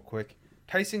 I'll go quick.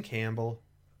 Tyson Campbell.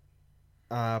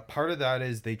 Part of that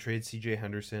is they trade CJ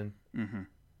Henderson.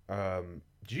 Mm-hmm.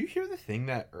 Did you hear the thing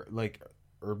that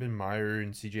Urban Meyer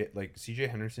and CJ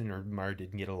Henderson and Urban Meyer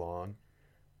didn't get along?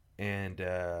 And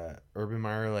Urban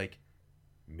Meyer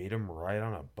made him ride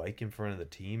on a bike in front of the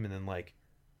team and then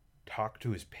talk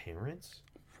to his parents.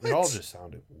 What? It all just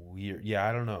sounded weird. Yeah,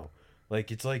 I don't know.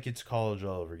 It's college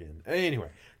all over again. Anyway,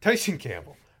 Tyson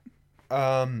Campbell.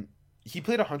 He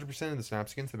played 100% of the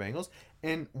snaps against the Bengals,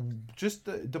 and just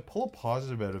to pull a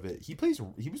positive out of it, he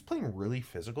was playing really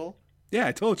physical. Yeah,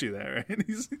 I told you that, right?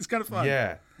 He's kind of fun.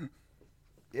 Yeah.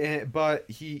 But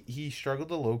he struggled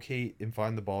to locate and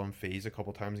find the ball in phase a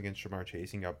couple times against Jamar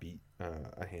Chase and got beat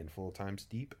a handful of times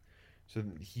deep. So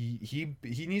he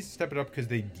needs to step it up because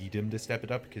they need him to step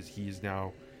it up because he is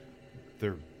now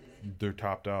their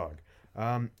top dog.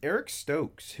 Eric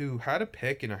Stokes, who had a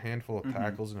pick and a handful of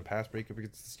tackles and a pass breakup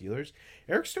against the Steelers.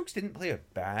 Eric Stokes didn't play a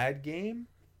bad game,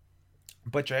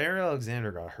 but Jair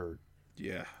Alexander got hurt.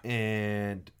 Yeah.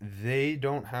 And they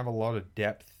don't have a lot of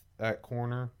depth at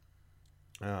corner.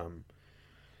 I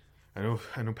know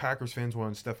Packers fans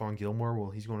want Stephon Gilmore.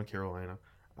 Well, he's going to Carolina.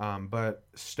 But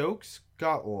Stokes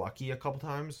got lucky a couple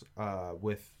times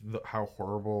with how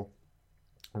horrible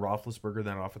Roethlisberger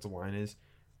that offensive line is,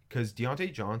 because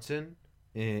Deontay Johnson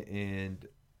and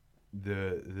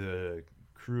the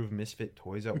crew of misfit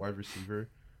toys at wide receiver,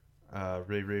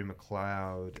 Ray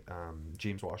McLeod,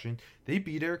 James Washington, they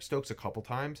beat Eric Stokes a couple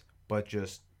times, but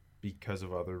just because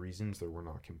of other reasons, there were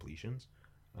not completions.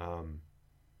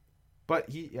 But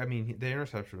the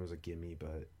interception was a gimme,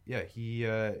 but yeah, he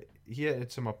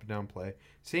had some up and down play.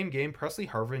 Same game, Presley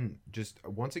Harvin just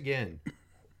once again,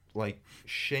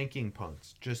 shanking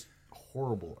punts, just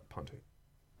horrible at punting.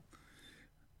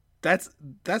 That's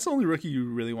the only rookie you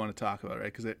really want to talk about, right?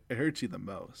 Because it hurts you the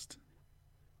most.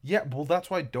 Yeah, well, that's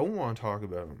why I don't want to talk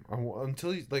about him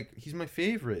until he's my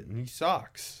favorite and he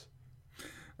sucks.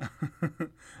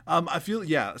 I feel,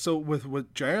 yeah. So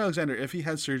with Jair Alexander, if he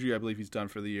has surgery, I believe he's done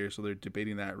for the year. So they're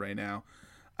debating that right now.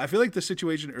 I feel like the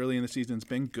situation early in the season has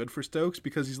been good for Stokes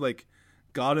because he's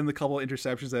gotten the couple of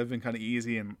interceptions that have been kind of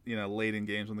easy and late in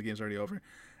games when the game's already over,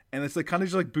 and it's kind of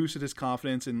just boosted his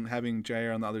confidence in having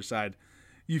Jair on the other side.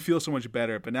 You feel so much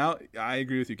better. But now I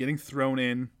agree with you. Getting thrown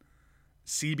in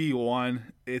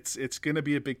CB1, it's gonna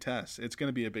be a big test. It's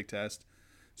gonna be a big test.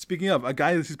 Speaking of a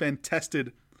guy who's been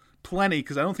tested plenty,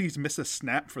 because I don't think he's missed a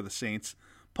snap for the Saints.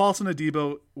 Paulson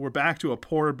Adebo, we're back to a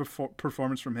poor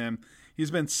performance from him. He's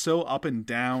been so up and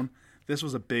down. This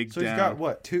was a big down. So he's got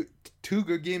what, two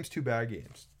good games, two bad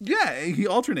games? Yeah, he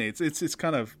alternates. It's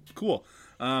kind of cool.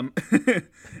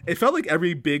 It felt like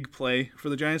every big play for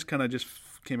the Giants kind of just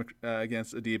came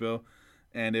against Adebo,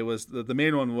 and it was the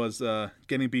main one was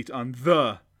getting beat on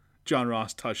the John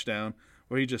Ross touchdown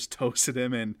where he just toasted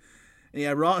him. And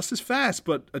yeah, Ross is fast,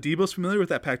 but Adebo's familiar with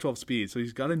that Pac-12 speed, so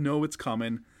he's got to know what's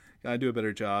coming, got to do a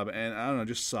better job. And I don't know,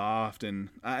 just soft. And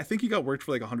I think he got worked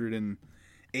for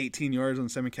 118 yards on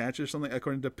 7 catches or something,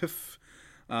 according to Piff.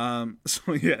 So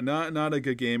yeah, not a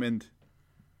good game, and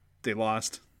they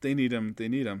lost. They need him.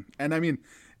 And I mean,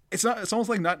 it's almost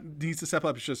like not needs to step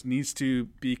up. It just needs to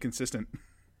be consistent.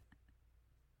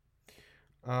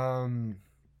 Not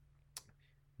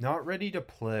ready to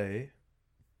play.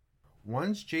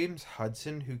 One's James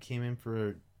Hudson, who came in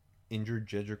for injured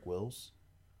Jedrick Wills.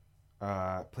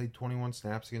 Played 21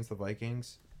 snaps against the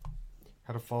Vikings.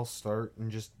 Had a false start and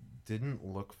just didn't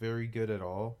look very good at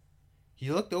all.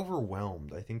 He looked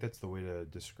overwhelmed. I think that's the way to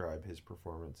describe his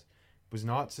performance. Was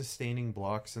not sustaining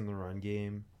blocks in the run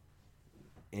game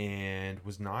and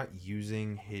was not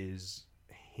using his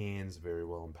hands very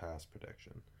well in pass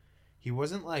protection. He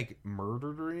wasn't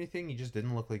murdered or anything. He just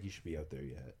didn't look like he should be out there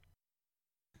yet.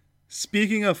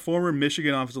 Speaking of former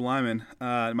Michigan offensive lineman,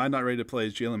 my not ready to play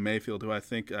is Jalen Mayfield, who I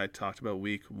think I talked about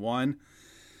week 1.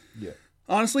 Yeah.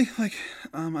 Honestly,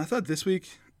 I thought this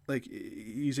week,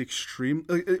 he's extreme.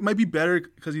 It might be better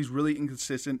because he's really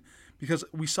inconsistent. Because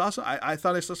we saw I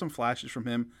thought I saw some flashes from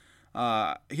him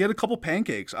He had a couple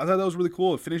pancakes. I thought that was really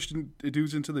cool. It finished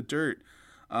dudes into the dirt.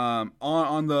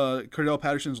 On the Cordell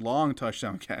Patterson's long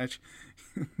touchdown catch,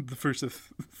 the first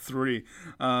of three,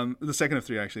 the second of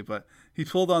three actually, but he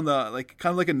pulled on the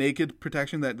kind of like a naked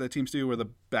protection that teams do, where the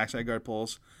backside guard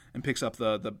pulls and picks up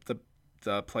the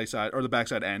play side, or the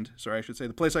backside end. Sorry, I should say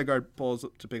the play side guard pulls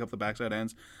to pick up the backside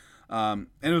ends. And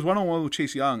it was 1-on-1 with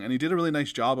Chase Young, and he did a really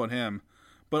nice job on him,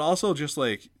 but also just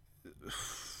like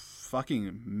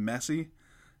fucking messy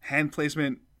hand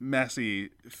placement, messy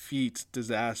feet,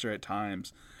 disaster at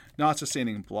times, not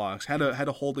sustaining blocks. Had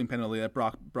a holding penalty that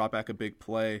brought back a big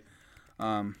play.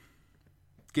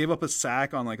 Gave up a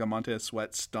sack on like a Montez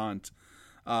Sweat stunt.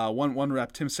 One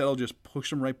rep, Tim Settle just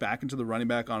pushed him right back into the running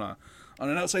back on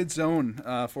an outside zone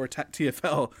for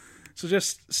TFL. So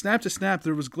just snap to snap,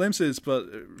 there was glimpses, but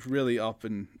really up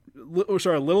and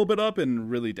a little bit up and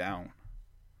really down.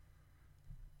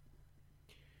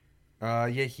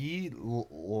 Yeah,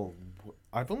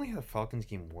 I've only had a Falcons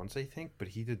game once, I think, but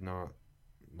he did not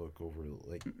look over,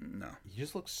 like, no. He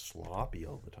just looks sloppy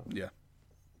all the time. Yeah.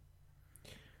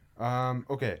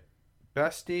 Okay.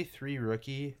 Best day 3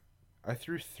 rookie. I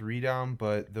threw 3 down,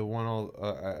 but the one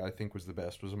I think was the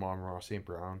best was Amon-Ra St.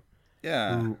 Brown.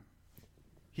 Yeah.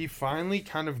 He finally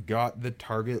kind of got the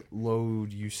target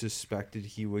load you suspected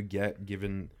he would get,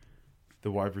 given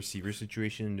the wide receiver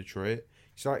situation in Detroit.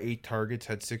 He saw 8 targets,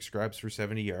 had 6 grabs for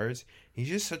 70 yards. He's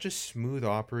just such a smooth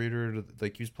operator.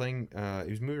 Like, he was playing,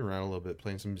 he was moving around a little bit,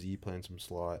 playing some Z, playing some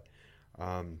slot.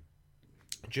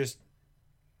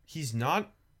 He's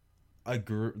not a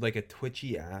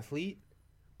twitchy athlete,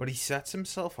 but he sets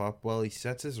himself up well. He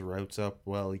sets his routes up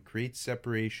well. He creates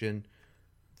separation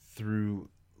through,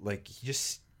 like,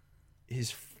 his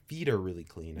feet are really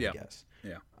clean, I guess.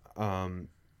 Yeah. And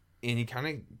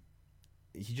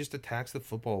he just attacks the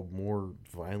football more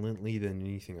violently than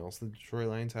anything else the Detroit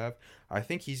Lions have. I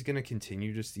think he's going to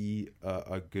continue to see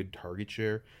a good target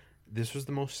share. This was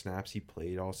the most snaps he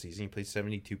played all season. He played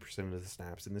 72% of the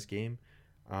snaps in this game.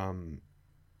 He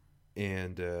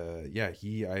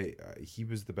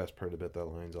was the best part about that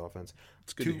Lions offense.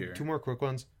 It's good to hear. 2 more quick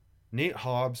ones. Nate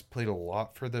Hobbs played a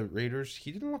lot for the Raiders.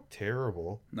 He didn't look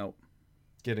terrible. Nope.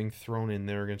 Getting thrown in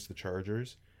there against the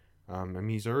Chargers.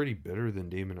 He's already better than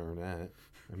Damon Arnett.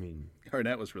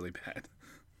 Arnett was really bad.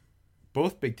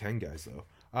 Both Big Ten guys, though.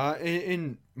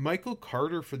 And Michael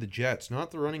Carter for the Jets,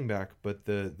 not the running back, but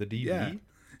the DB. Yeah.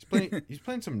 He's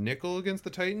playing some nickel against the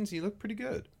Titans. He looked pretty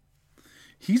good.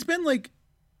 He's been like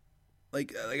I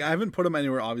haven't put him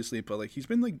anywhere, obviously, but like he's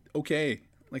been like okay,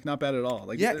 like not bad at all.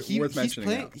 Like, yeah, worth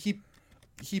mentioning.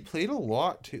 He played a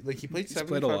lot too. Like, he played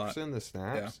 75% of the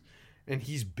snaps. Yeah. And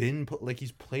he's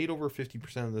played over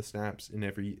 50% of the snaps in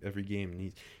every game, and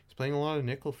he's playing a lot of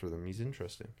nickel for them. He's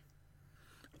interesting.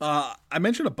 I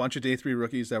mentioned a bunch of day 3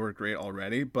 rookies that were great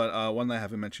already, but one that I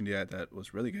haven't mentioned yet that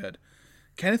was really good,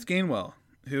 Kenneth Gainwell,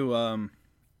 who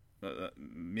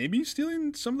maybe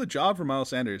stealing some of the job from Miles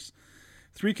Sanders.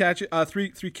 3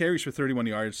 carries for 31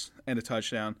 yards and a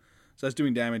touchdown, so that's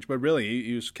doing damage. But really,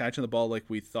 he was catching the ball like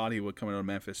we thought he would coming out of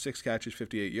Memphis. 6 catches,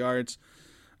 58 yards.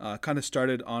 Kind of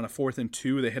started on a 4th and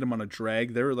 2. They hit him on a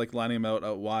drag. They were like lining him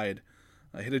out wide.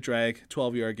 Hit a drag,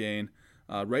 12-yard gain.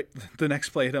 Right, the next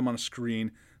play hit him on a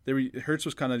screen. Hurts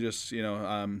was kind of just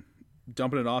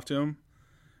dumping it off to him,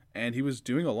 and he was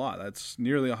doing a lot. That's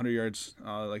nearly 100 yards,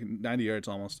 like 90 yards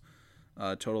almost,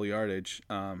 total yardage.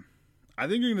 I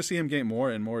think you're going to see him get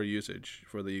more and more usage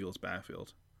for the Eagles'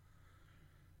 backfield.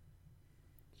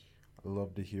 I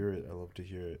love to hear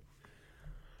it.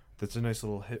 That's a nice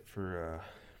little hit for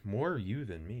more you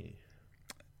than me.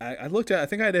 I looked at, I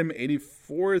think I had him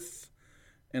 84th,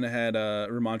 and I had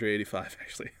Ramondre 85,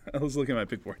 actually. I was looking at my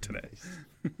big board today.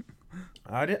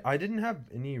 I didn't have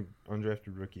any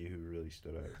undrafted rookie who really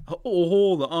stood out. Oh,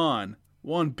 hold on.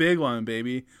 One big one,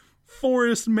 baby.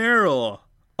 Forrest Merrill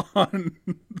on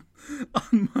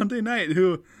Monday night,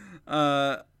 who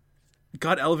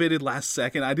got elevated last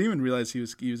second. I didn't even realize he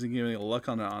was giving a look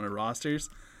on a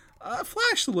rosters.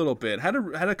 Flashed a little bit. Had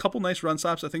a couple nice run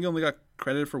stops. I think he only got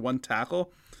credited for 1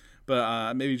 tackle,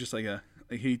 but maybe just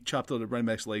he chopped the running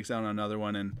back's legs down on another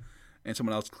one, and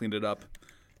someone else cleaned it up.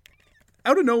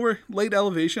 Out of nowhere, late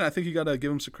elevation. I think you got to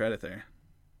give him some credit there.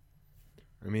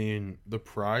 The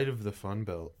pride of the Fun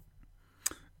Belt.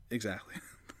 Exactly.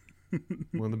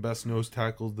 One of the best nose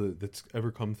tackles that's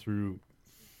ever come through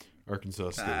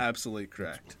Arkansas State. Absolutely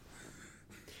correct.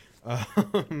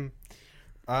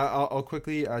 I'll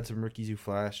quickly add some rookies who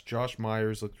flashed. Josh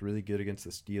Myers looked really good against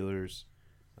the Steelers.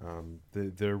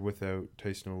 They're without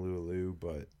Tyson Alualu,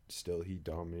 but still he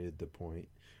dominated the point.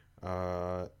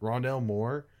 Rondale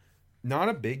Moore Not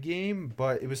a big game,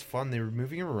 but it was fun. They were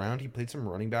moving him around. He played some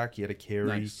running back. He had a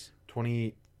carry, Nice.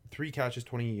 23 catches,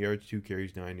 28 yards, 2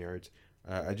 carries, 9 yards.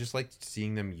 I just liked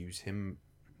seeing them use him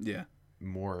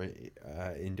more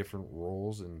in different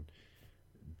roles, and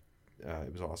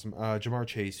it was awesome. Jamar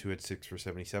Chase, who had 6 for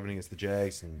 77 against the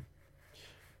Jags, and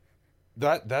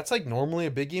that's like normally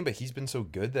a big game, but he's been so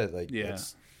good that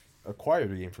it's a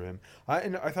quieter game for him.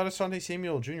 And I thought Asante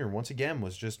Samuel Jr. once again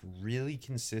was just really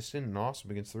consistent and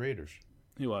awesome against the Raiders.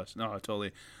 He was. No,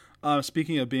 totally.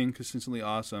 Speaking of being consistently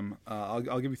awesome,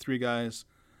 I'll give you 3 guys,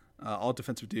 all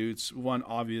defensive dudes. One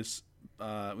obvious,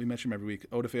 we mention him every week,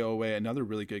 Odafe Oweh, another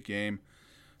really good game.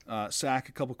 Sack,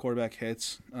 a couple quarterback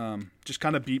hits. Just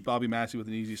kind of beat Bobby Massey with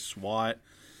an easy swat.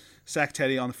 Sack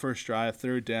Teddy on the first drive,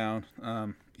 3rd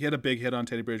down. He had a big hit on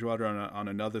Teddy Bridgewater on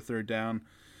another 3rd down,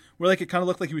 where like it kind of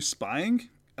looked like he was spying,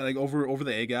 like over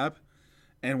the A gap,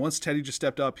 and once Teddy just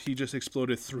stepped up, he just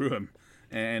exploded through him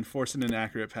and forced an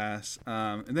inaccurate pass.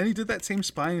 And then he did that same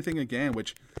spying thing again,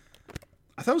 which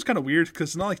I thought was kind of weird because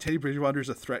it's not like Teddy Bridgewater is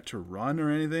a threat to run or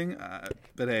anything.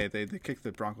 But hey, they kicked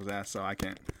the Broncos' ass, so I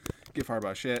can't give far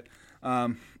about shit.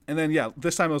 And then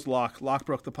this time it was Locke. Locke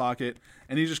broke the pocket,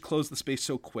 and he just closed the space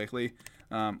so quickly.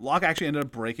 Locke actually ended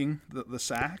up breaking the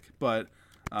sack, but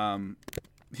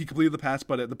he completed the pass,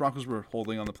 but the Broncos were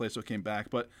holding on the play, so it came back.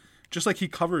 But just like he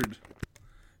covered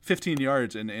 15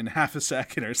 yards in half a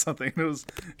second or something. It was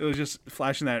just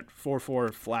flashing that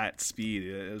 4.4 flat speed.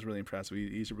 It was really impressive.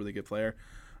 He's a really good player.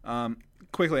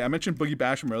 Quickly, I mentioned Boogie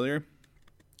Basham earlier.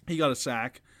 He got a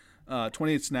sack,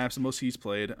 28 snaps, the most he's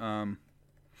played.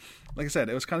 Like I said,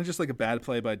 it was kind of just like a bad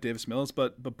play by Davis Mills,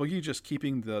 but Boogie just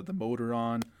keeping the motor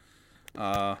on.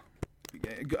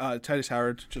 Titus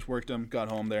Howard just worked him,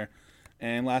 got home there.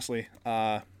 And lastly,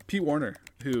 Pete Werner,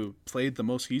 who played the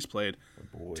most he's played,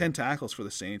 10 tackles for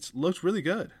the Saints, looked really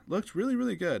good. Looked really,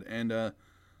 really good. And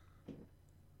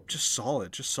just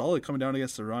solid coming down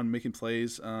against the run, making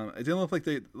plays. It didn't look like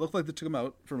they took him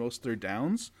out for most 3rd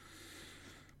downs,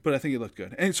 but I think he looked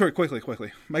good. And sorry,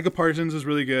 quickly. Micah Parsons is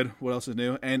really good. What else is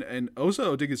new? And Osa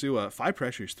Odigizua, 5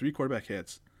 pressures, 3 quarterback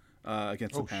hits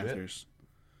against the Panthers. Shit.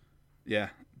 Yeah,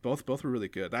 both were really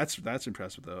good. That's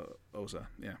impressive though, Osa.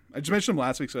 Yeah, I just mentioned him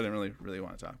last week, so I didn't really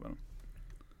want to talk about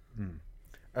him.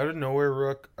 Out of nowhere,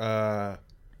 Rook.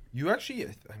 You actually,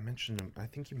 I mentioned him. I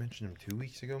think you mentioned him 2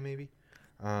 weeks ago, maybe.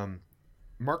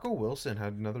 Marco Wilson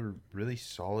had another really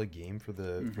solid game for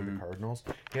the Cardinals.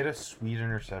 He had a sweet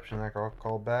interception that got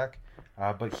called back,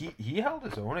 but he held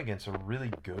his own against a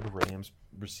really good Rams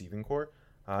receiving corps.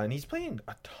 And he's playing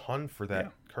a ton for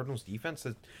that Cardinals defense.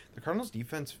 The Cardinals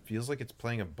defense feels like it's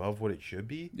playing above what it should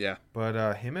be. Yeah.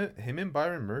 But him and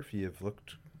Byron Murphy have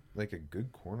looked like a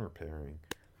good corner pairing.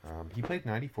 He played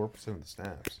 94% of the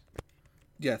snaps.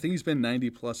 Yeah, I think he's been 90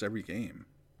 plus every game.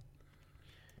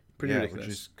 Pretty ridiculous.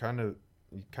 Which is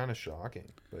kind of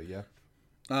shocking. But yeah.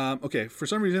 Okay, for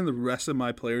some reason the rest of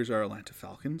my players are Atlanta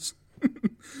Falcons.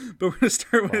 But we're going to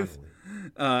start with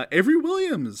Avery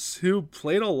Williams, who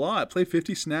played a lot, played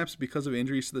 50 snaps because of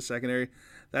injuries to the secondary.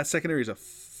 That secondary is a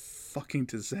fucking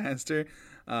disaster.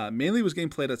 Mainly was getting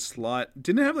played at slot.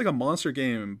 Didn't have like a monster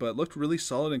game, but looked really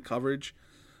solid in coverage.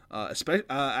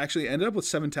 Actually ended up with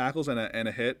 7 tackles and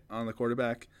a hit on the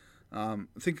quarterback. I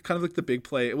think kind of like the big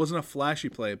play. It wasn't a flashy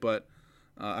play, but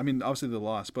I mean, obviously they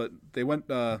lost, but they went.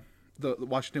 The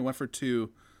Washington went for 2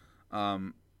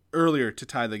 earlier to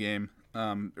tie the game.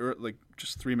 Like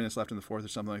just 3 minutes left in the 4th or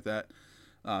something like that.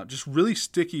 Just really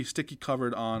sticky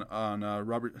covered on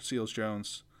Robert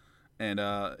Seals-Jones, and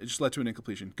it just led to an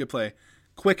incompletion. Good play,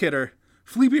 quick hitter.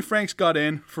 Felipe Franks got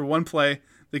in for 1 play.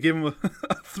 They gave him a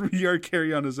 3-yard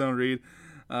carry on his own read.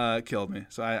 Killed me.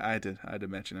 So I had to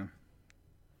mention him.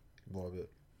 Love it.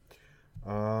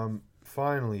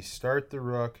 Finally, start the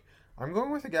Rook. I'm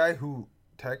going with a guy who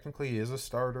technically is a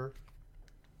starter,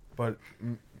 but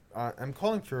I'm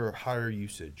calling for higher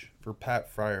usage for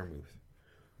Pat Freiermuth,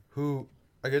 who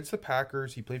against the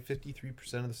Packers, he played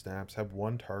 53% of the snaps, had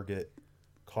 1 target,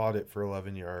 caught it for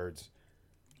 11 yards.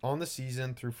 On the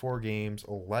season, through 4 games,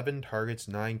 11 targets,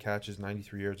 9 catches,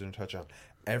 93 yards, and a touchdown.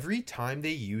 Every time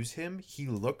they use him, he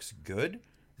looks good.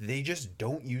 They just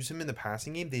don't use him in the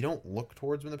passing game. They don't look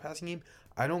towards him in the passing game.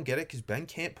 I don't get it because Ben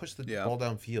can't push the ball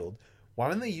downfield. Why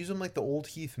don't they use him like the old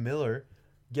Heath Miller?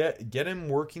 Get him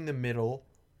working the middle,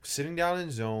 sitting down in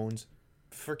zones,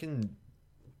 freaking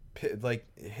like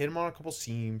hit him on a couple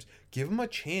seams, give him a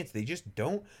chance. They just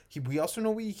don't. We also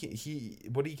know what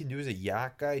he can do as a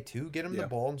yak guy too. Get him the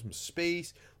ball in some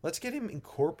space. Let's get him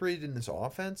incorporated in this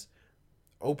offense.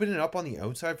 Open it up on the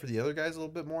outside for the other guys a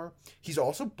little bit more. He's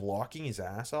also blocking his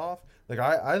ass off. Like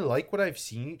I like what I've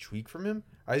seen each week from him.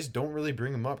 I just don't really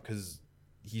bring him up because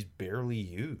he's barely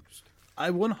used. I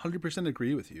 100%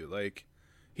 agree with you. Like,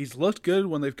 he's looked good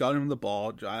when they've gotten him the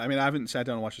ball. I mean, I haven't sat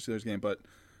down and watched the Steelers game, but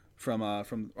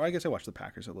or I guess I watched the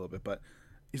Packers a little bit, but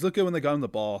he's looked good when they got him the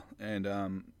ball, and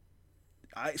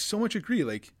I so much agree.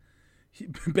 Like,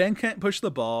 Ben can't push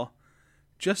the ball.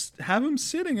 Just have him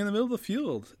sitting in the middle of the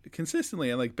field consistently,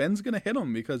 and like Ben's gonna hit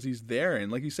him because he's there,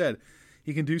 and like you said,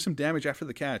 he can do some damage after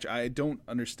the catch. I don't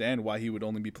understand why he would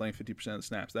only be playing 50% of the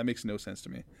snaps. That makes no sense to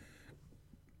me.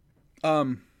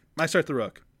 I start the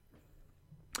Rook.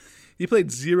 He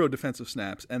played 0 defensive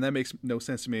snaps, and that makes no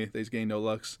sense to me that he's getting no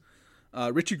looks.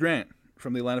 Richie Grant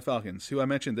from the Atlanta Falcons, who I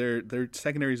mentioned, their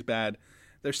secondary is bad.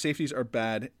 Their safeties are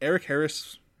bad. Eric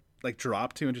Harris like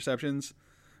dropped 2 interceptions,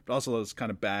 but also was kind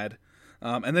of bad.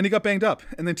 And then he got banged up.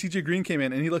 And then TJ Green came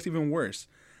in, and he looked even worse.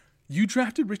 You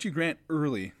drafted Richie Grant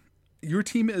early. Your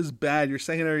team is bad. Your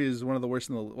secondary is one of the worst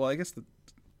in the... Well, I guess the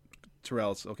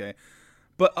Terrell's okay.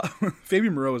 But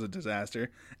Fabian Moreau is a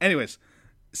disaster. Anyways,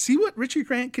 see what Richie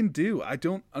Grant can do. I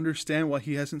don't understand why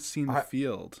he hasn't seen the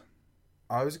field.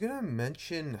 I was going to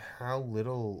mention how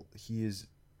little he has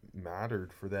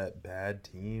mattered for that bad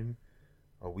team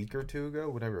a week or two ago,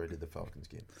 whenever I did the Falcons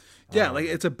game. Yeah, like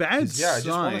it's a bad sign. Yeah, I just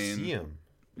want to see him.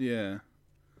 Yeah.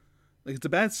 Like it's a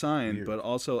bad sign, weird. But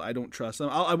also I don't trust him.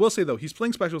 I will say, though, he's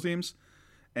playing special teams,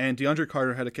 and DeAndre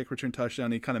Carter had a kick return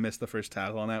touchdown. He kind of missed the first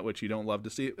tackle on that, which you don't love to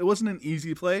see. It wasn't an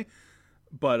easy play,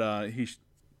 but he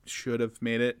should have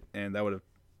made it, and that would have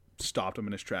stopped him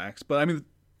in his tracks. But, I mean,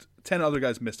 10 other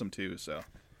guys missed him too, so...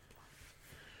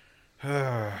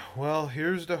 Well,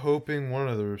 here's to hoping one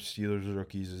of the Steelers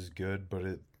rookies is good, but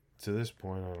to this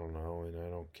point, I don't know, and I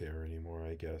don't care anymore,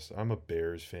 I guess. I'm a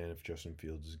Bears fan if Justin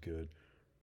Fields is good.